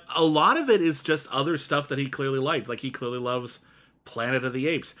 But a lot of it is just other stuff that he clearly liked. Like, he clearly loves Planet of the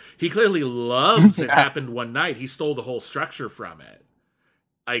Apes. He clearly loves It Happened One Night. He stole the whole structure from it.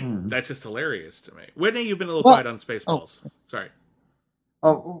 That's just hilarious to me. Whitney, you've been a little quiet on Spaceballs. Sorry.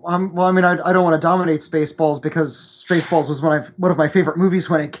 Oh, well, I mean, I don't want to dominate Spaceballs because Spaceballs was one of my favorite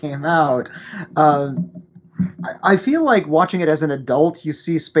movies when it came out. I feel like watching it as an adult, you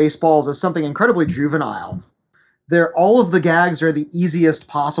see Spaceballs as something incredibly juvenile. All of the gags are the easiest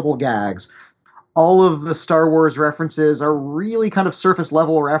possible gags. All of the Star Wars references are really kind of surface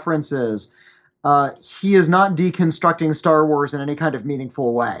level references. He is not deconstructing Star Wars in any kind of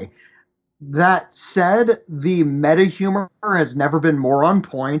meaningful way. That said, the meta humor has never been more on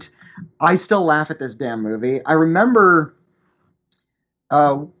point. I still laugh at this damn movie. I remember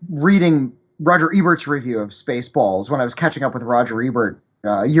reading Roger Ebert's review of Spaceballs when I was catching up with Roger Ebert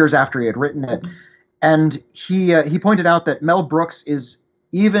years after he had written it. And he pointed out that Mel Brooks is,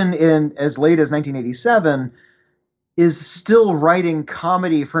 even in as late as 1987, is still writing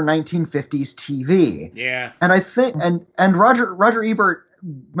comedy for 1950s TV. Yeah. And I think, and Roger Ebert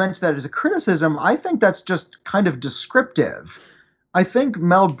meant that as a criticism. I think that's just kind of descriptive. I think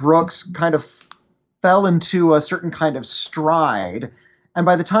Mel Brooks kind of fell into a certain kind of stride. And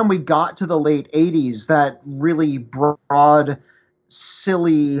by the time we got to the late 80s, that really broad,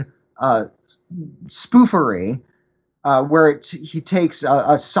 silly spoofery, where he takes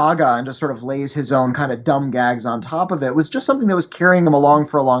a saga and just sort of lays his own kind of dumb gags on top of it, was just something that was carrying him along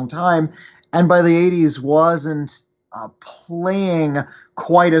for a long time. And by the 80s wasn't playing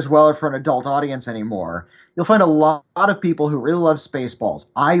quite as well for an adult audience anymore. You'll find a lot of people who really love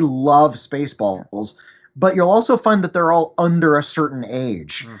Spaceballs. I love Spaceballs, but you'll also find that they're all under a certain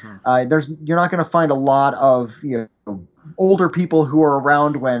age. Mm-hmm. You're not going to find a lot of older people who are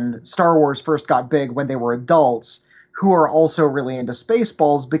around when Star Wars first got big when they were adults who are also really into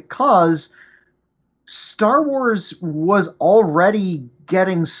Spaceballs, because Star Wars was already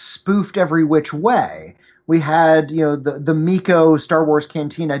getting spoofed every which way. We had, the Miko Star Wars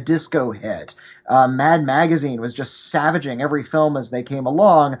Cantina disco hit. Mad Magazine was just savaging every film as they came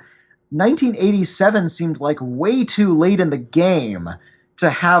along. 1987 seemed like way too late in the game to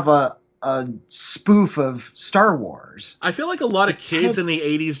have a spoof of Star Wars. I feel like a lot of kids in the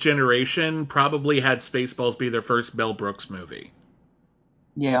 80s generation probably had Spaceballs be their first Mel Brooks movie.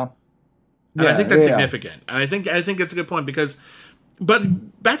 Yeah. And I think that's significant. And I think it's a good point because...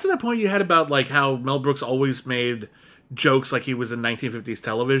 But back to that point you had about like how Mel Brooks always made jokes like he was in 1950s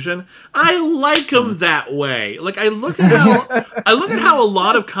television. I like him that way. Like I look at how a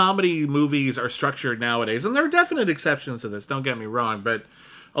lot of comedy movies are structured nowadays, and there are definite exceptions to this, don't get me wrong, but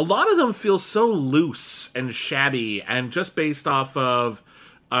a lot of them feel so loose and shabby and just based off of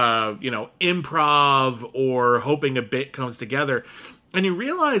improv or hoping a bit comes together. And you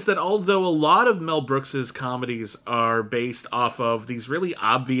realize that although a lot of Mel Brooks's comedies are based off of these really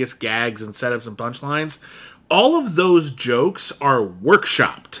obvious gags and setups and punchlines, all of those jokes are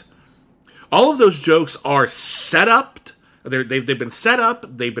workshopped. All of those jokes are set up. They've been set up.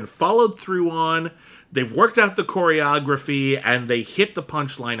 They've been followed through on. They've worked out the choreography, and they hit the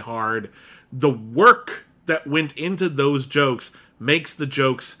punchline hard. The work that went into those jokes makes the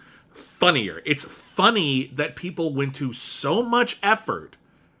jokes funnier. It's funny that people went to so much effort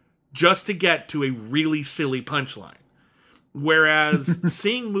just to get to a really silly punchline. Whereas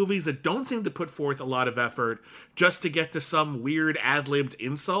seeing movies that don't seem to put forth a lot of effort just to get to some weird ad-libbed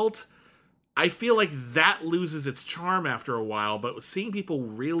insult, I feel like that loses its charm after a while. But seeing people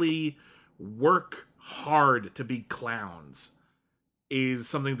really work hard to be clowns is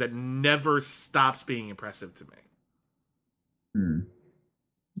something that never stops being impressive to me.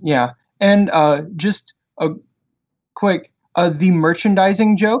 Yeah. And just a quick, the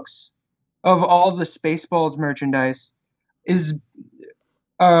merchandising jokes of all the Spaceballs merchandise is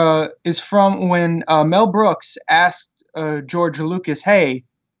from when Mel Brooks asked George Lucas, "Hey,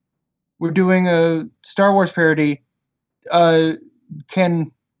 we're doing a Star Wars parody. Can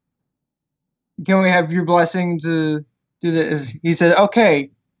we have your blessing to do this?" He said, "Okay,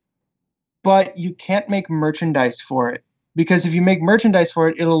 but you can't make merchandise for it. Because if you make merchandise for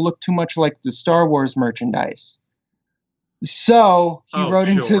it, it'll look too much like the Star Wars merchandise." So he wrote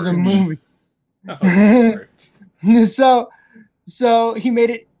into the movie. So he made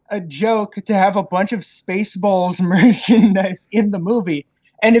it a joke to have a bunch of Spaceballs merchandise in the movie.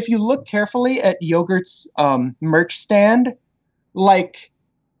 And if you look carefully at Yogurt's merch stand, like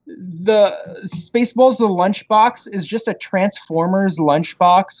the Spaceballs the lunchbox is just a Transformers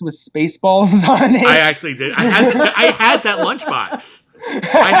lunchbox with Spaceballs on it. I actually did. I had that lunchbox.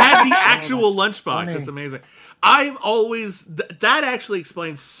 I had the actual lunchbox. It's amazing. I've always that actually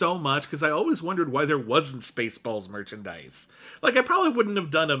explains so much because I always wondered why there wasn't Spaceballs merchandise. Like I probably wouldn't have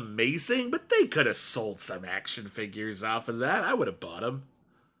done amazing, but they could have sold some action figures off of that. I would have bought them.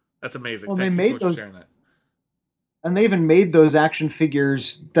 That's amazing. Well, Thank they you so made much for those, sharing that. and they even made those action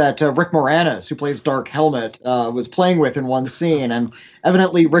figures that Rick Moranis, who plays Dark Helmet, was playing with in one scene. And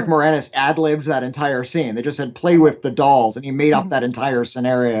evidently, Rick Moranis ad-libbed that entire scene. They just said, "Play with the dolls," and he made up that entire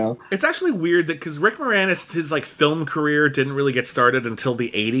scenario. It's actually weird that because Rick Moranis, his like film career didn't really get started until the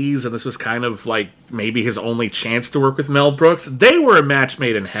 80s, and this was kind of like maybe his only chance to work with Mel Brooks. They were a match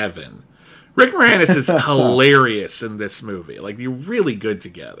made in heaven. Rick Moranis is hilarious in this movie. Like, they're really good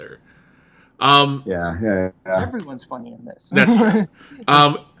together. Yeah. Everyone's funny in this. That's true.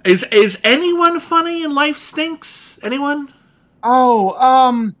 Is anyone funny in Life Stinks? Anyone? Ooh.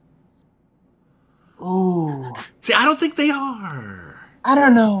 See, I don't think they are. I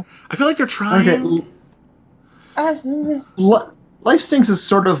don't know. I feel like they're trying. Okay. Life Stinks is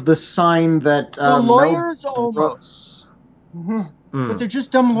sort of the sign that The lawyers Mel almost. Brooks. But they're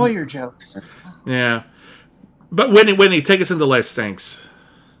just dumb lawyer jokes. Yeah. But Whitney, take us into Life Stinks.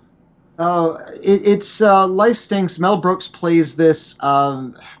 It's Life Stinks. Mel Brooks plays this.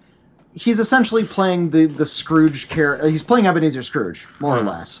 He's essentially playing the Scrooge character. He's playing Ebenezer Scrooge, more or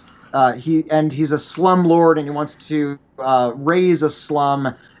less. He's a slumlord, and he wants to raise a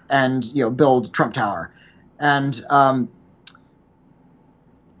slum and build Trump Tower. And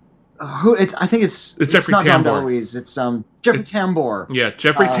I think it's Jeffrey not Tambor. John DeLuise. It's Jeffrey Tambor. Yeah,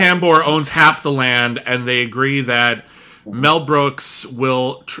 Jeffrey Tambor owns half the land, and they agree that Mel Brooks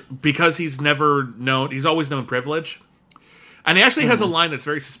will, because he's always known privilege. And he actually has a line that's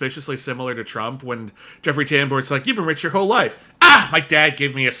very suspiciously similar to Trump when Jeffrey Tambor's like, "You've been rich your whole life." My dad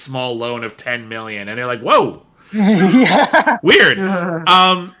gave me a small loan of $10 million. And they're like, "Whoa." Yeah. Weird.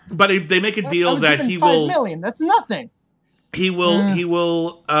 But they make a deal that he will... $5 million. That's nothing. He will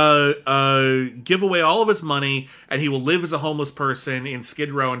give away all of his money, and he will live as a homeless person in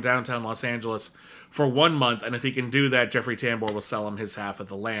Skid Row in downtown Los Angeles for 1 month. And if he can do that, Jeffrey Tambor will sell him his half of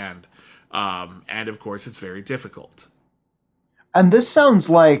the land. And of course, it's very difficult. And this sounds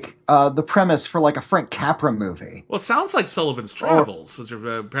like the premise for like a Frank Capra movie. Well, it sounds like Sullivan's Travels, which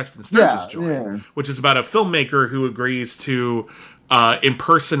is Preston Sturges' joint, which is about a filmmaker who agrees to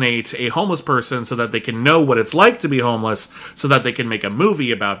impersonate a homeless person so that they can know what it's like to be homeless, so that they can make a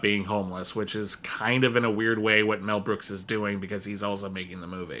movie about being homeless, which is kind of in a weird way what Mel Brooks is doing because he's also making the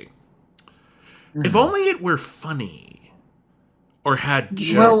movie. Mm-hmm. If only it were funny or had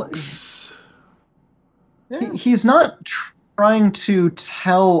jokes. Well, he's not trying to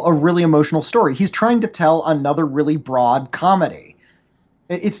tell a really emotional story. He's trying to tell another really broad comedy.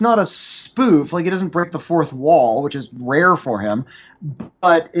 It's not a spoof, like it doesn't break the fourth wall, which is rare for him,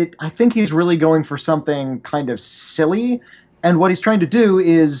 but I think he's really going for something kind of silly, and what he's trying to do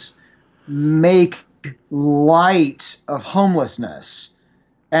is make light of homelessness,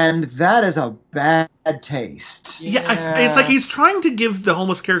 and that is a bad taste. Yeah, it's like he's trying to give the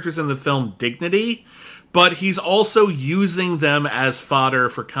homeless characters in the film dignity, but he's also using them as fodder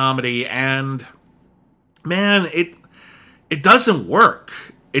for comedy, and man, it doesn't work.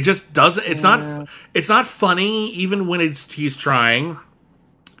 It just doesn't. It's not funny even when he's trying.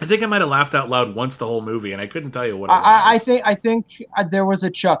 I think I might have laughed out loud once the whole movie, and I couldn't tell you what it was. I think there was a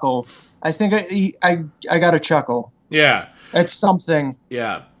chuckle. I think I got a chuckle. Yeah, it's something.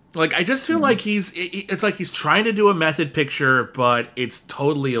 Yeah, like I just feel like it's like he's trying to do a method picture, but it's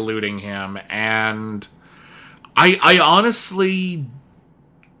totally eluding him, and I honestly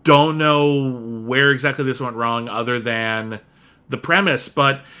don't know where exactly this went wrong other than the premise,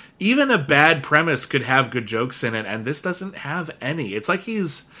 but even a bad premise could have good jokes in it, and this doesn't have any. It's like he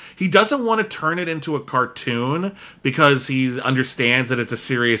doesn't want to turn it into a cartoon because he understands that it's a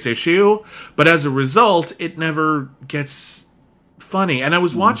serious issue, but as a result, it never gets funny. And I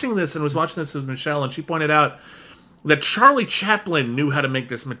was watching this with Michelle, and she pointed out that Charlie Chaplin knew how to make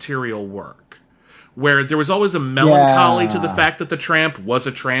this material work, where there was always a melancholy to the fact that the tramp was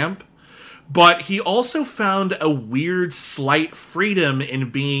a tramp, but he also found a weird slight freedom in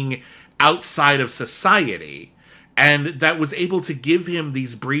being outside of society, and that was able to give him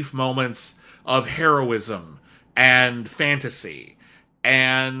these brief moments of heroism and fantasy.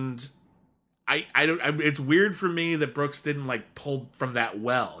 And it's weird for me that Brooks didn't like pull from that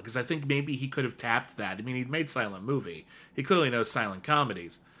well, because I think maybe he could have tapped that. I mean, he'd made silent movie. He clearly knows silent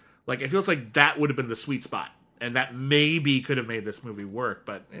comedies. Like, it feels like that would have been the sweet spot. and that maybe could have made this movie work,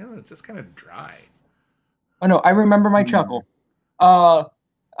 but it's just kind of dry. Oh no, I remember my chuckle.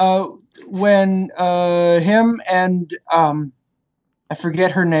 When him and I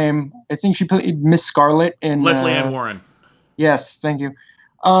forget her name. I think she played Miss Scarlet in Leslie Ann Warren. Yes, thank you.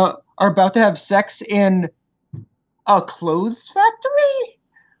 Are about to have sex in a clothes factory,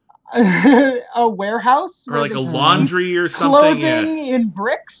 a warehouse, or like a laundry or something. Clothing in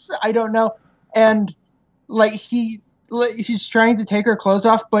bricks. I don't know. And like she's trying to take her clothes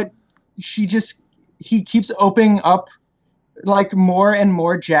off, but he keeps opening up like more and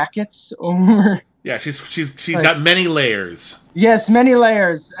more jackets over. Yeah, she's like, got many layers. Yes, many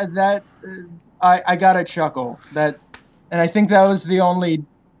layers. That I got a chuckle. And I think that was the only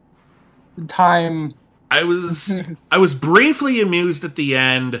time I was briefly amused at the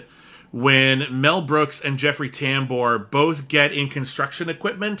end when Mel Brooks and Jeffrey Tambor both get in construction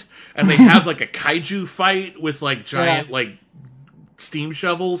equipment and they have like a kaiju fight with like giant like steam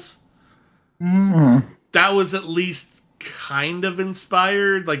shovels. Mm-hmm. That was at least kind of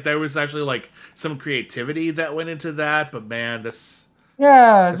inspired. Like there was actually like some creativity that went into that, but man,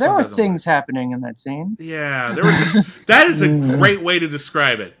 there were things happening in that scene. Yeah, that is a great way to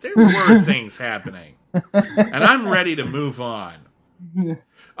describe it. There were things happening. And I'm ready to move on.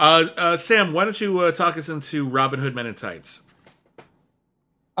 Sam, why don't you talk us into Robin Hood Men in Tights?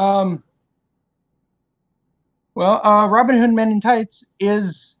 Robin Hood Men in Tights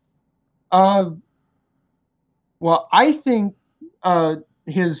is, I think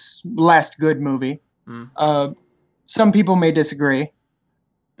his last good movie. Some people may disagree,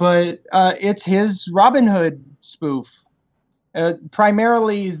 but it's his Robin Hood spoof.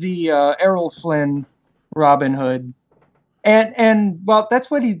 Primarily the Errol Flynn Robin Hood. And that's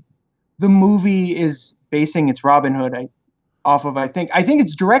what the movie is basing its Robin Hood off of, I think. I think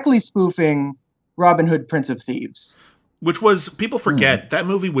it's directly spoofing Robin Hood, Prince of Thieves. Which was, people forget, that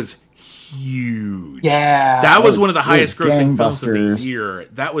movie was huge. Yeah. That was one of the highest grossing films of the year.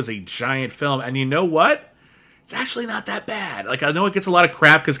 That was a giant film. And you know what? It's actually not that bad. Like, I know it gets a lot of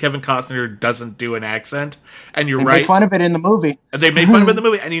crap because Kevin Costner doesn't do an accent. And you're right. They made fun of it in the movie. And they made fun of it in the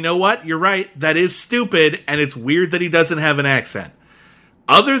movie. And you know what? You're right. That is stupid. And it's weird that he doesn't have an accent.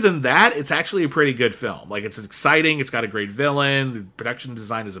 Other than that, it's actually a pretty good film. Like, it's exciting. It's got a great villain. The production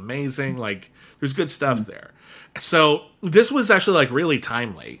design is amazing. Like, there's good stuff there. So, this was actually, like, really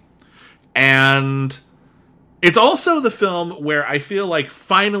timely. And it's also the film where I feel like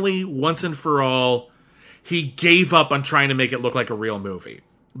finally, once and for all, he gave up on trying to make it look like a real movie.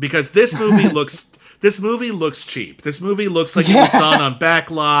 Because this movie looks cheap. This movie looks like it was done on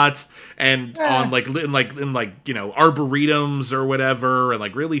backlots and on in arboretums or whatever, and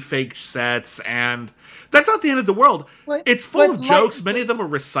like really fake sets. And that's not the end of the world. It's full of jokes. Many of them are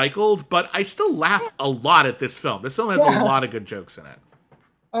recycled, but I still laugh a lot at this film. This film has a lot of good jokes in it.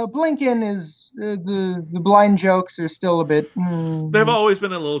 Blinken is the blind jokes are still a bit. They've always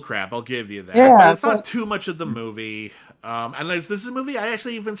been a little crap. I'll give you that. Yeah, but it's not too much of the movie. And this is a movie I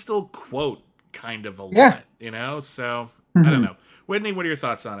actually even still quote kind of a lot. You know, so I don't know. Whitney, what are your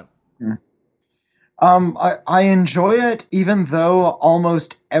thoughts on it? I enjoy it, even though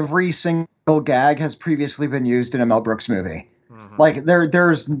almost every single gag has previously been used in a Mel Brooks movie. Like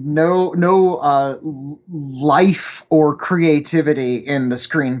there's no life or creativity in the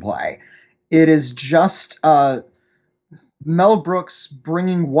screenplay. It is just Mel Brooks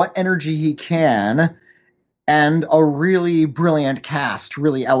bringing what energy he can, and a really brilliant cast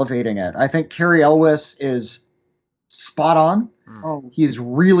really elevating it. I think Cary Elwes is spot on. He's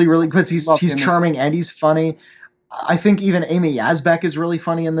really, really good. He's charming and he's funny. I think even Amy Yazbek is really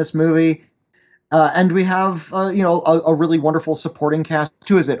funny in this movie. And we have, a really wonderful supporting cast.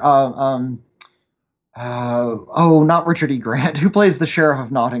 Who is it? Not Richard E. Grant. Who plays the Sheriff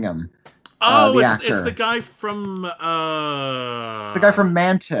of Nottingham? The actor. It's the guy from... it's the guy from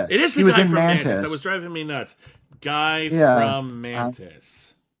Mantis. It is the guy from Mantis. That was driving me nuts. Guy from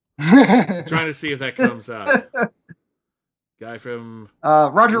Mantis. Trying to see if that comes up. Guy from...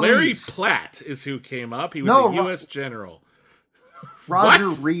 Roger Larry Rees. Platt is who came up. He was a U.S. general. Roger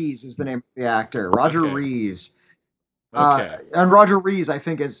Rees is the name of the actor. Roger Rees. Okay. And Roger Rees, I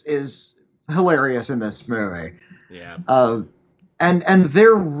think, is hilarious in this movie. Yeah. And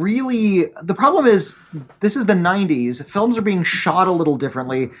they're really... The problem is, this is the 90s. Films are being shot a little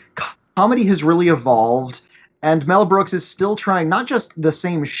differently. Comedy has really evolved. And Mel Brooks is still trying not just the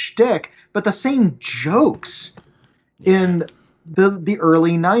same shtick, but the same jokes in the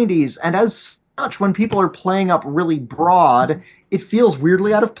early 90s. And as such, when people are playing up really broad, it feels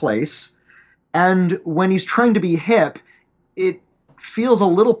weirdly out of place. And when he's trying to be hip, it feels a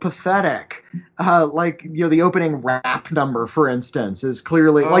little pathetic. Like, the opening rap number, for instance, is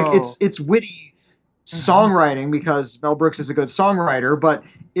clearly like it's witty songwriting because Mel Brooks is a good songwriter, but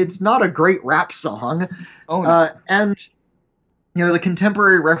it's not a great rap song. And the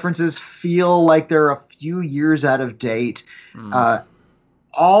contemporary references feel like they're a few years out of date.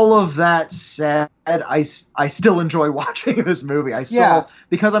 All of that said, I still enjoy watching this movie.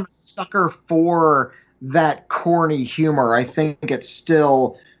 Because I'm a sucker for that corny humor, I think it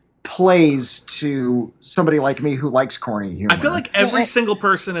still plays to somebody like me who likes corny humor. I feel like every single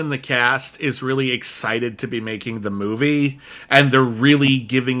person in the cast is really excited to be making the movie, and they're really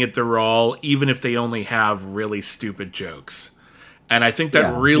giving it their all, even if they only have really stupid jokes. And I think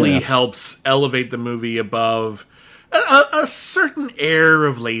that really helps elevate the movie above a certain air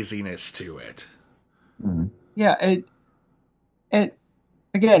of laziness to it. Yeah,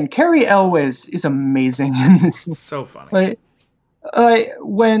 again, Carrie Elwes is amazing in this. So funny.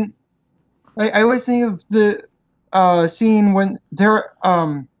 When I always think of the scene when they're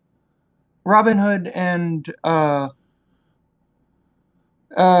Robin Hood and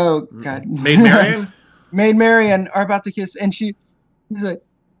Maid Marian? Maid Marian are about to kiss, and he's like,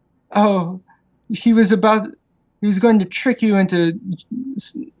 he was going to trick you into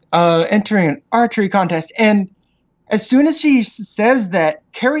entering an archery contest. And as soon as she says that,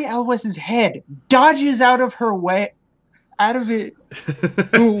 Carrie Elwes' head dodges out of it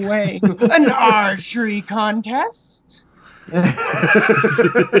away. An archery contest? Like,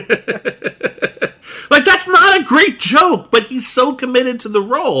 that's not a great joke, but he's so committed to the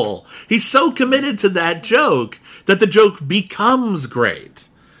role. He's so committed to that joke that the joke becomes great.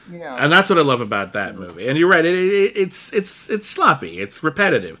 Yeah. And that's what I love about that movie. And you're right, it's sloppy, it's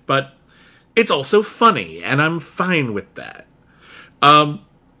repetitive, but it's also funny, and I'm fine with that.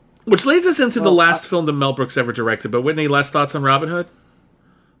 Which leads us into the last film that Mel Brooks ever directed. But Whitney, last thoughts on Robin Hood?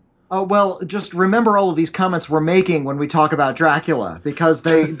 Well, just remember all of these comments we're making when we talk about Dracula, because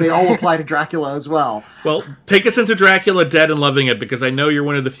they all apply to Dracula as well. Well, take us into Dracula Dead and Loving It, because I know you're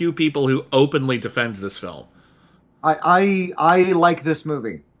one of the few people who openly defends this film. I like this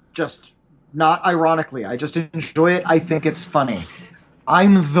movie. Just not ironically. I just enjoy it. I think it's funny.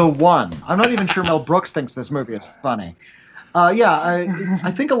 I'm the one. I'm not even sure Mel Brooks thinks this movie is funny.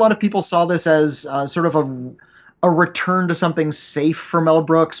 I think a lot of people saw this as sort of a return to something safe for Mel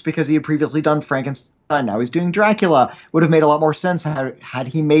Brooks, because he had previously done Frankenstein. Now he's doing Dracula. Would have made a lot more sense had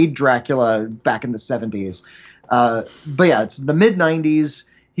he made Dracula back in the 70s. But yeah, it's the mid-90s.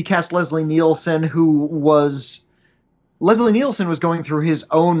 He cast Leslie Nielsen, Leslie Nielsen was going through his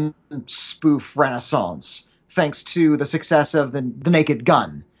own spoof renaissance, thanks to the success of the Naked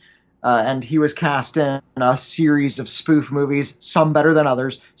Gun. And he was cast in a series of spoof movies, some better than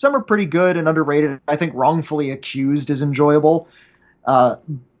others. Some are pretty good and underrated. I think Wrongfully Accused is enjoyable.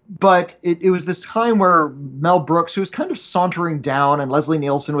 But it was this time where Mel Brooks, who was kind of sauntering down, and Leslie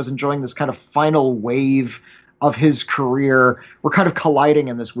Nielsen was enjoying this kind of final wave of his career, were kind of colliding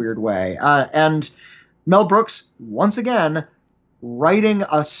in this weird way. And Mel Brooks, once again, writing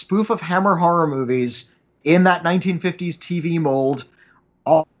a spoof of Hammer horror movies in that 1950s TV mold.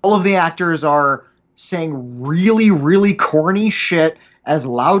 All of the actors are saying really, really corny shit as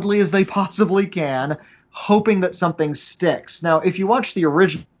loudly as they possibly can, hoping that something sticks. Now, if you watch the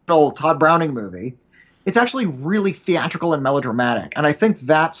original Todd Browning movie, it's actually really theatrical and melodramatic. And I think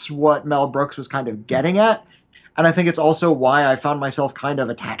that's what Mel Brooks was kind of getting at. And I think it's also why I found myself kind of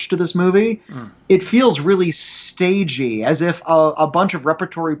attached to this movie. It feels really stagey, as if a bunch of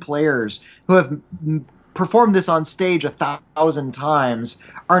repertory players who have performed this on stage 1,000 times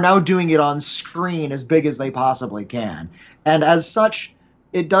are now doing it on screen as big as they possibly can. And as such,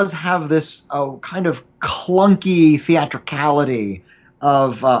 it does have this kind of clunky theatricality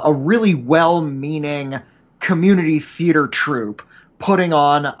of a really well-meaning community theater troupe putting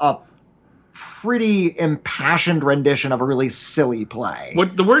on a pretty impassioned rendition of a really silly play.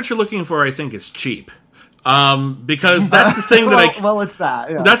 What the word you're looking for, I think, is cheap. Because that's the thing that it's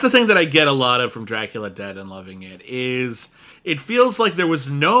that. Yeah. That's the thing that I get a lot of from Dracula Dead and Loving It, is it feels like there was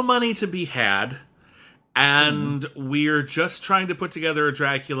no money to be had, and we're just trying to put together a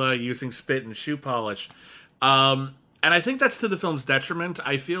Dracula using spit and shoe polish. And I think that's to the film's detriment.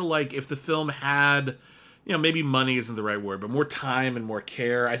 I feel like if the film had, maybe money isn't the right word, but more time and more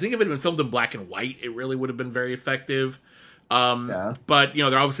care, I think if it had been filmed in black and white, it really would have been very effective. But,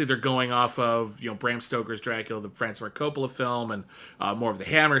 they're going off of, Bram Stoker's Dracula, the Francis Ford Coppola film, and more of the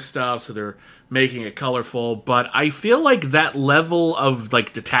Hammer stuff, so they're making it colorful. But I feel like that level of,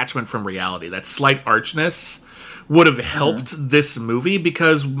 detachment from reality, that slight archness, would have helped this movie,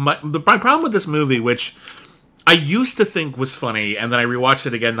 because my problem with this movie, which I used to think was funny, and then I rewatched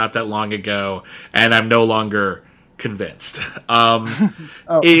it again not that long ago, and I'm no longer convinced.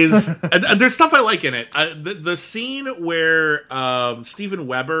 Is there's stuff I like in it. The scene where Steven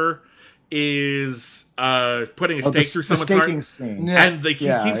Weber is putting a stake through someone's heart, scene. And he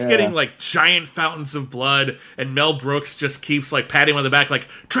keeps getting like giant fountains of blood, and Mel Brooks just keeps like patting him on the back, like,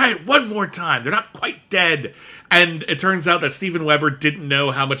 try it one more time, they're not quite dead. And it turns out that Steven Weber didn't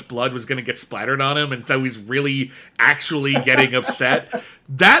know how much blood was going to get splattered on him, and so he's really actually getting upset.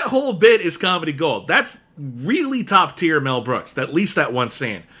 That whole bit is comedy gold. That's really top tier Mel Brooks, at least that one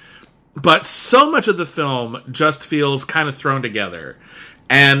scene. But so much of the film just feels kind of thrown together.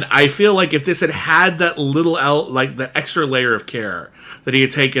 And I feel like if this had that little, like the extra layer of care that he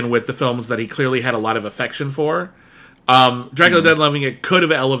had taken with the films that he clearly had a lot of affection for, Dracula Dead and Loving It could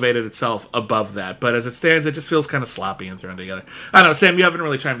have elevated itself above that. But as it stands, it just feels kind of sloppy and thrown together. I don't know, Sam, you haven't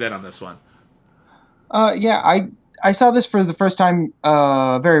really chimed in on this one. Yeah, I saw this for the first time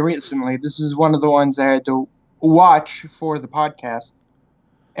very recently. This is one of the ones I had to watch for the podcast.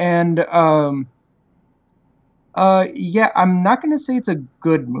 And yeah, I'm not going to say it's a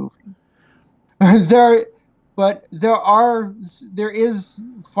good movie. There is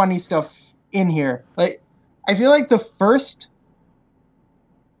funny stuff in here. Like, I feel like the first,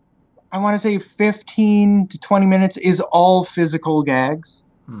 I want to say 15 to 20 minutes is all physical gags.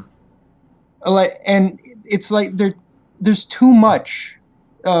 Like, and it's like there's too much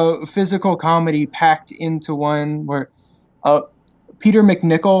physical comedy packed into one. Where Peter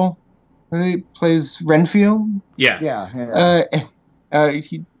McNichol plays Renfield. Yeah.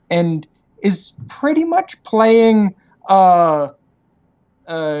 He is pretty much playing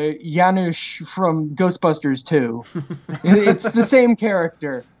Janusz from Ghostbusters 2. It's the same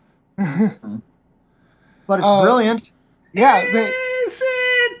character. But it's brilliant. Yeah. Is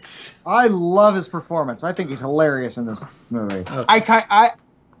it? I love his performance. I think he's hilarious in this movie.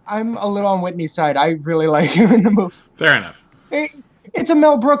 I'm a little on Whitney's side. I really like him in the movie. Fair enough. It's a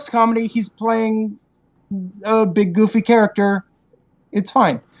Mel Brooks comedy. He's playing a big goofy character. It's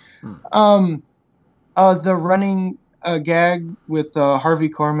fine. The running gag with Harvey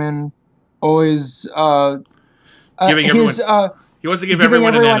Korman always giving everyone. He wants to give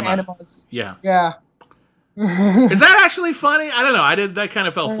everyone an enema. Enemas. Yeah. Yeah. Is that actually funny? I don't know. That kind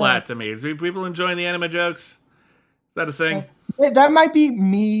of fell flat to me. Is people enjoying the enema jokes? Is that a thing? That might be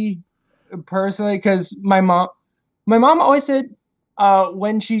me personally, because my mom always said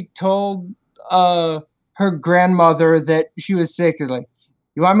when she told her grandmother that she was sick, like,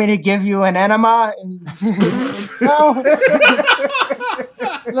 "You want me to give you an enema?" And no,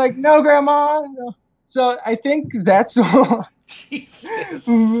 like, "No, Grandma." No. So I think that's all.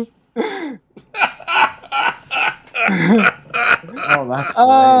 Jesus.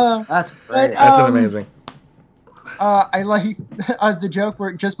 Oh, that's great. That's amazing. I like the joke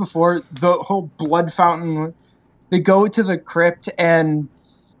where just before the whole blood fountain, they go to the crypt and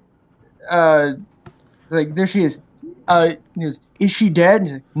like, there she is. He goes, "Is she dead?"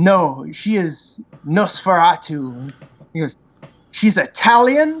 He's like, "No, she is Nosferatu." He goes, "She's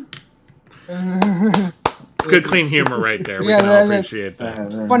Italian?" It's good, clean humor right there. We can all appreciate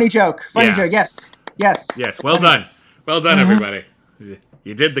that. Funny joke. Funny joke. Yes. Well done. Well done, everybody.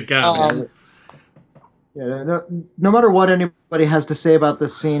 You did the comedy. No matter what anybody has to say about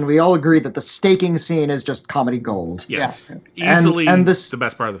this scene, we all agree that the staking scene is just comedy gold. Yes. Easily and the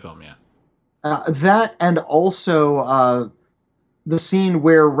best part of the film, yeah. That, and also the scene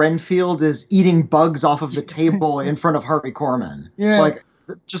where Renfield is eating bugs off of the table in front of Harvey Korman. Yeah. Like,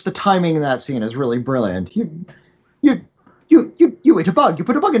 just the timing in that scene is really brilliant. You ate a bug. You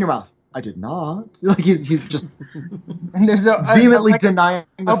put a bug in your mouth. I did not. Like, he's just and there's vehemently denying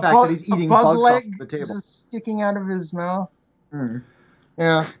the fact that he's eating bugs off the table, just sticking out of his mouth.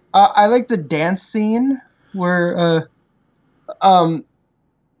 Yeah. I like the dance scene where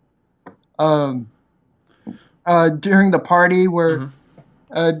during the party where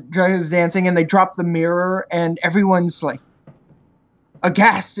Dracula's dancing and they drop the mirror and everyone's like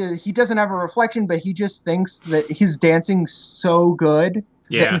aghast. He doesn't have a reflection, but he just thinks that he's dancing so good.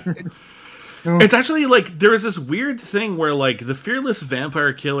 Yeah. It's actually like there's this weird thing where like The Fearless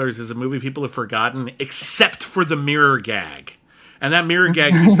Vampire Killers is a movie people have forgotten except for the mirror gag. And that mirror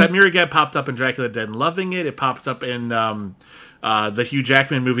gag popped up in Dracula Dead and Loving It. It popped up in the Hugh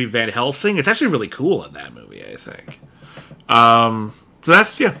Jackman movie Van Helsing. It's actually really cool in that movie, I think. So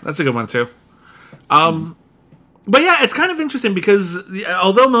that's a good one too. But yeah, it's kind of interesting because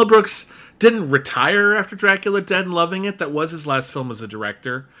although Mel Brooks didn't retire after Dracula Dead and Loving It, that was his last film as a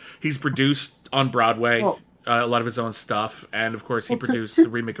director. He's produced on Broadway a lot of his own stuff, and of course he produced the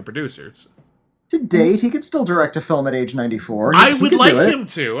remake of Producers. To date, he could still direct a film at age 94. I would like him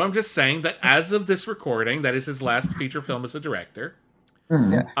to. I'm just saying that as of this recording, that is his last feature film as a director.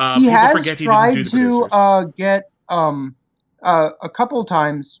 Yeah. He has tried to get a couple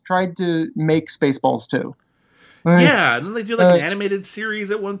times tried to make Spaceballs too. Yeah, and then they do like an animated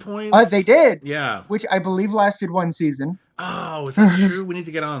series at one point. They did. Yeah. Which I believe lasted one season. Oh, is that true? We need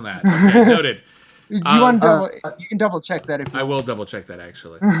to get on that. Okay, noted. You can double check that if you want. I will double check that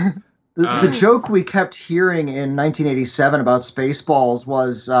actually. The joke we kept hearing in 1987 about Spaceballs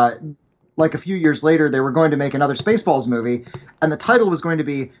was like a few years later they were going to make another Spaceballs movie, and the title was going to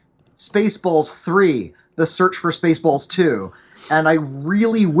be Spaceballs 3: The Search for Spaceballs 2. And I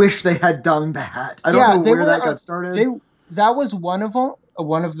really wish they had done that. I don't know where that got started. That was one of them.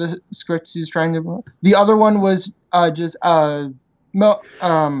 One of the scripts he's trying to. The other one was just Spaceballs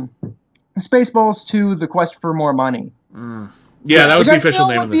 2: The Quest for More Money. Yeah, that was the official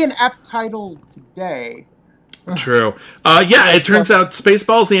name. Would be an apt title today. True. It turns out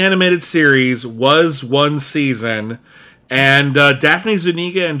Spaceballs the animated series was one season, and Daphne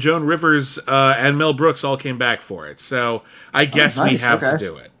Zuniga and Joan Rivers and Mel Brooks all came back for it. So I guess we have to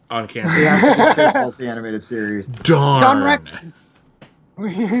do it on Kansas. Yeah, Spaceballs the animated series. Darn.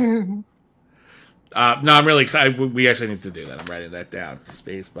 No, I'm really excited. We actually need to do that. I'm writing that down.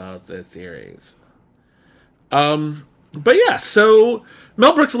 Spaceballs the series. But yeah, so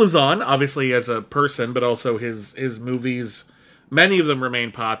Mel Brooks lives on, obviously as a person, but also his movies, many of them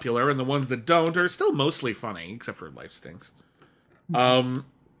remain popular, and the ones that don't are still mostly funny, except for Life Stinks. I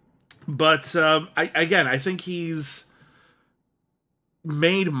think he's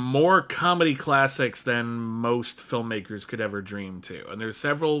made more comedy classics than most filmmakers could ever dream to. And there's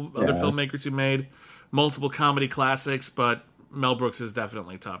several other filmmakers who made multiple comedy classics, but Mel Brooks is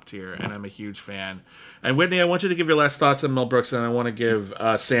definitely top tier, and I'm a huge fan. And Whitney, I want you to give your last thoughts on Mel Brooks, and I want to give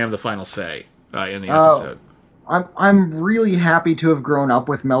Sam the final say in the episode. I'm really happy to have grown up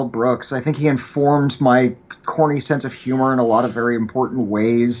with Mel Brooks. I think he informed my corny sense of humor in a lot of very important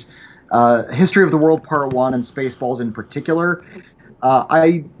ways. History of the World Part 1 and Spaceballs in particular.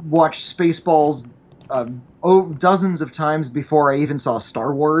 I watched Spaceballs dozens of times before I even saw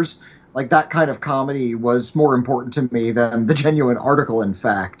Star Wars. Like, that kind of comedy was more important to me than the genuine article, in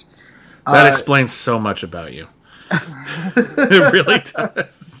fact. That explains so much about you. It really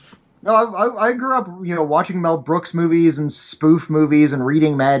does. No, I grew up, watching Mel Brooks movies and spoof movies and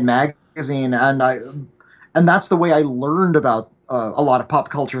reading Mad Magazine, and that's the way I learned about a lot of pop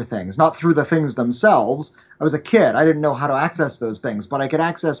culture things. Not through the things themselves. I was a kid. I didn't know how to access those things, but I could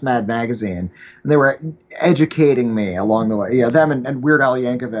access Mad Magazine, and they were educating me along the way. Yeah, them and Weird Al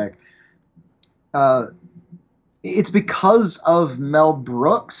Yankovic. It's because of Mel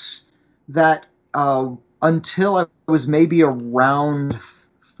Brooks that until I was maybe around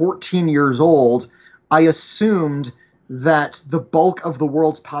 14 years old, I assumed that the bulk of the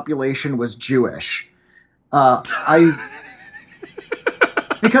world's population was Jewish.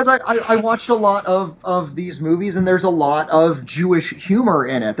 Because I watched a lot of these movies, and there's a lot of Jewish humor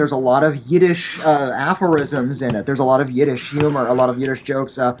in it. There's a lot of Yiddish aphorisms in it. There's a lot of Yiddish humor, a lot of Yiddish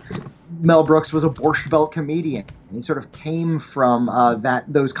jokes. Mel Brooks was a Borscht Belt comedian. He sort of came from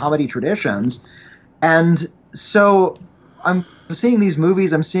those comedy traditions. And so I'm seeing these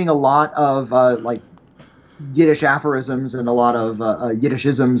movies, I'm seeing a lot of Yiddish aphorisms and a lot of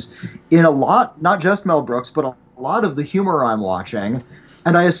Yiddishisms in not just Mel Brooks, but a lot of the humor I'm watching.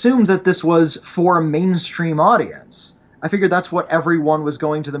 And I assumed that this was for a mainstream audience. I figured that's what everyone was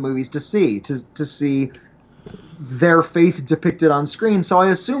going to the movies to see their faith depicted on screen. So I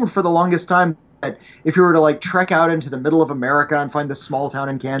assumed for the longest time that if you were to trek out into the middle of America and find this small town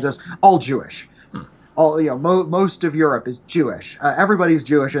in Kansas, all Jewish. All most of Europe is Jewish. Everybody's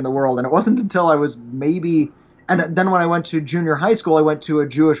Jewish in the world. And it wasn't until I was and then when I went to junior high school, I went to a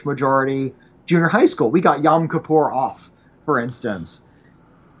Jewish majority junior high school. We got Yom Kippur off, for instance.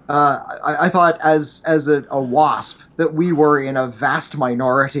 I thought as a WASP that we were in a vast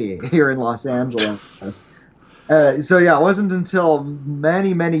minority here in Los Angeles. It wasn't until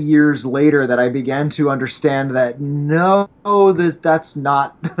many, many years later that I began to understand that that's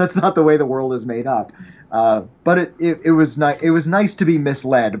not the way the world is made up. But it was nice to be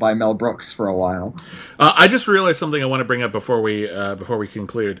misled by Mel Brooks for a while. I just realized something I want to bring up before we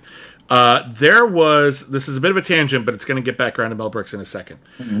conclude. This is a bit of a tangent, but it's going to get back around to Mel Brooks in a second.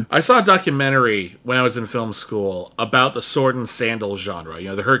 Mm-hmm. I saw a documentary when I was in film school about the sword and sandal genre,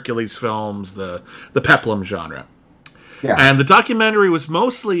 the Hercules films, the peplum genre. Yeah. And the documentary was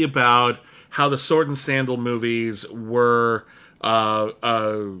mostly about how the sword and sandal movies were,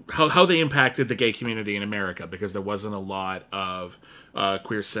 how they impacted the gay community in America, because there wasn't a lot of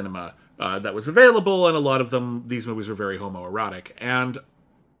queer cinema that was available, and a lot of these movies were very homoerotic. And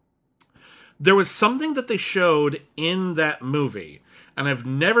there was something that they showed in that movie, and I've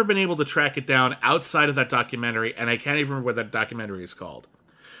never been able to track it down outside of that documentary, and I can't even remember what that documentary is called.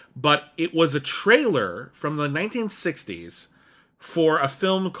 But it was a trailer from the 1960s for a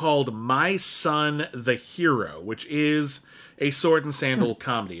film called My Son the Hero, which is a sword and sandal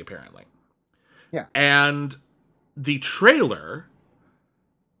comedy, apparently. Yeah. And the trailer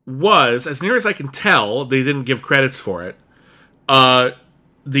was, as near as I can tell, they didn't give credits for it,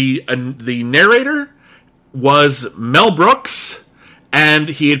 the narrator was Mel Brooks, and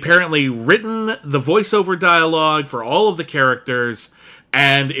he had apparently written the voiceover dialogue for all of the characters,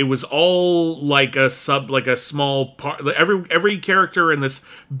 and it was all like a small part. Every character in this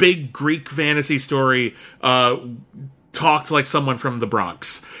big Greek fantasy story talked like someone from the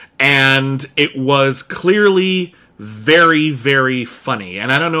Bronx, and it was clearly very, very funny.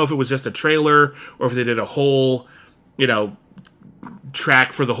 And I don't know if it was just a trailer or if they did a whole,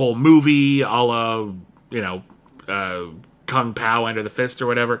 track for the whole movie, a la, Kung Pao, Enter the Fist, or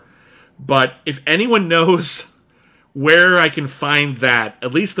whatever. But if anyone knows where I can find that,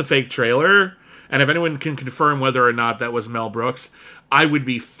 at least the fake trailer, and if anyone can confirm whether or not that was Mel Brooks, I would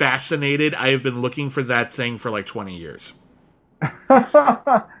be fascinated. I have been looking for that thing for like 20 years.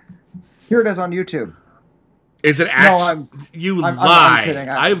 Here it is on YouTube. Is it actually? You lie. I'm kidding.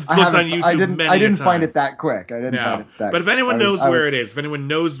 I've looked on YouTube many times. I didn't find it that quick. But if anyone knows where it is, if anyone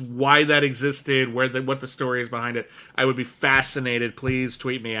knows why that existed, what the story is behind it, I would be fascinated. Please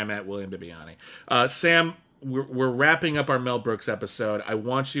tweet me. I'm at William Bibbiani. Sam, we're wrapping up our Mel Brooks episode. I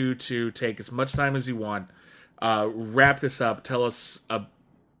want you to take as much time as you want. Wrap this up. Tell us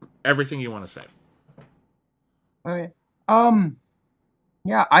everything you want to say. Okay.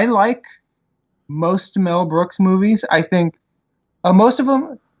 Yeah, I like most Mel Brooks movies. I think most of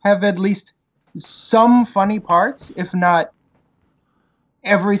them have at least some funny parts, if not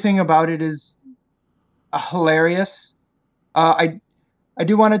everything about it is hilarious. I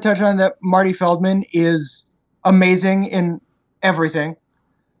do want to touch on that Marty Feldman is amazing in everything.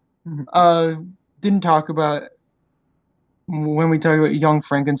 Didn't talk about when we talk about Young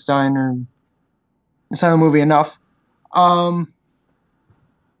Frankenstein or Silent Movie enough.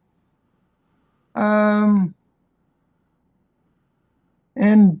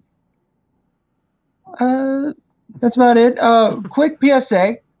 And that's about it. Quick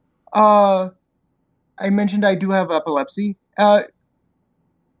PSA. I mentioned I do have epilepsy.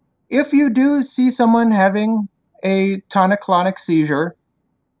 If you do see someone having a tonic-clonic seizure,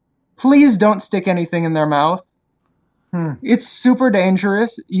 please don't stick anything in their mouth. It's super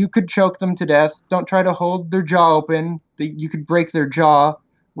dangerous. You could choke them to death. Don't try to hold their jaw open. You could break their jaw.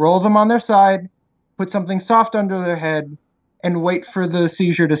 Roll them on their side. Put something soft under their head and wait for the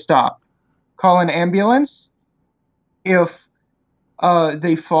seizure to stop. Call an ambulance. If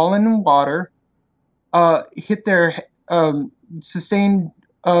they fall in water, hit their sustain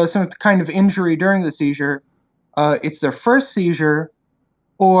some kind of injury during the seizure, it's their first seizure,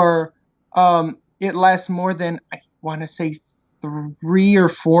 or it lasts more than, I want to say, 3 or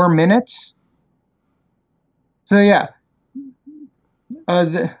 4 minutes. So yeah,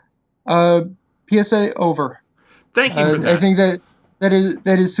 PSA over. Thank you for that. I think that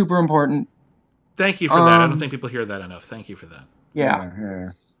is super important. Thank you for that. I don't think people hear that enough. Thank you for that.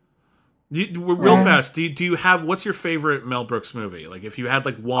 Yeah. Real fast. Do you have, what's your favorite Mel Brooks movie? Like, if you had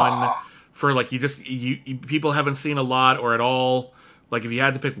like one for like you people haven't seen a lot or at all. Like, if you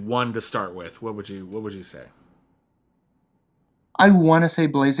had to pick one to start with, what would you say? I want to say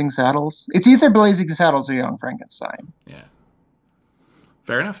Blazing Saddles. It's either Blazing Saddles or Young Frankenstein. Yeah.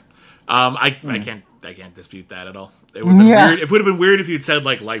 Fair enough. I can't dispute that at all. It would have been weird. It would have been weird if you'd said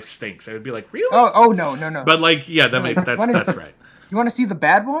like Life Stinks. I would be like, really? Oh no. But like, yeah, that's right. You want to see the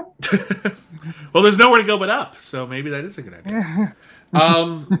bad one? Well, there's nowhere to go but up, so maybe that is a good idea.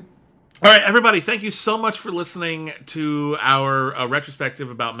 All right, everybody, thank you so much for listening to our retrospective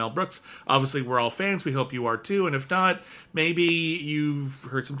about Mel Brooks. Obviously, we're all fans. We hope you are too. And if not, maybe you've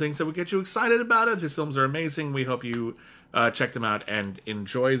heard some things that would get you excited about it. His films are amazing. We hope you check them out and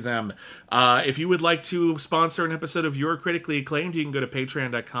enjoy them. If you would like to sponsor an episode of Your Critically Acclaimed, you can go to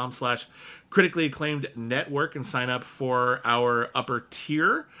patreon.com/critically acclaimed network and sign up for our upper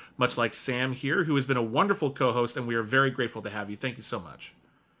tier, much like Sam here, who has been a wonderful co-host, and we are very grateful to have you. Thank you so much.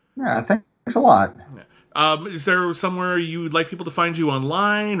 Yeah, thanks a lot. Is there somewhere you'd like people to find you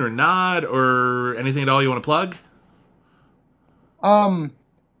online or not, or anything at all you want to plug? I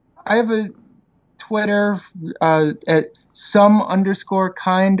have a Twitter at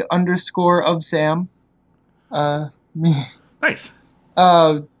some_kind_of Sam. Nice.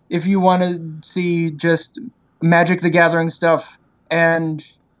 if you want to see just Magic the Gathering stuff, and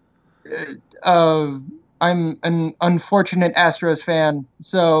I'm an unfortunate Astros fan,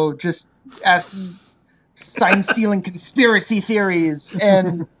 so just ask sign stealing conspiracy theories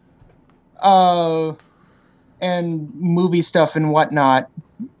and movie stuff and whatnot.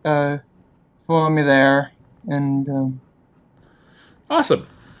 Follow me there, and awesome.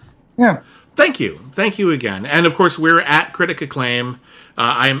 Yeah. Thank you again. And of course, we're at Critic Acclaim.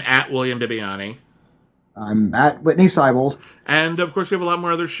 I'm at William Bibiani. I'm at Whitney Seibold. And of course, we have a lot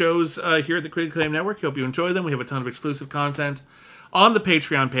more other shows here at the Critic Acclaim Network. Hope you enjoy them. We have a ton of exclusive content on the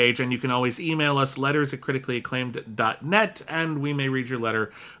Patreon page, and you can always email us letters@criticallyacclaimed.net, and we may read your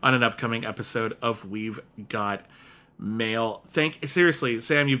letter on an upcoming episode of We've Got Mail. Seriously,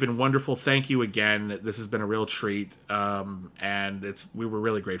 Sam, you've been wonderful. Thank you again. This has been a real treat, and we were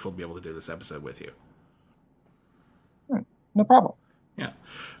really grateful to be able to do this episode with you. No problem. Yeah.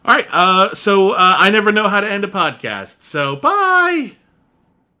 All right. So I never know how to end a podcast. So bye,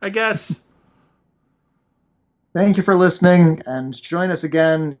 I guess. Thank you for listening, and join us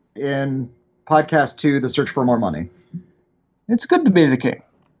again in podcast 2, The Search for More Money. It's good to be the king.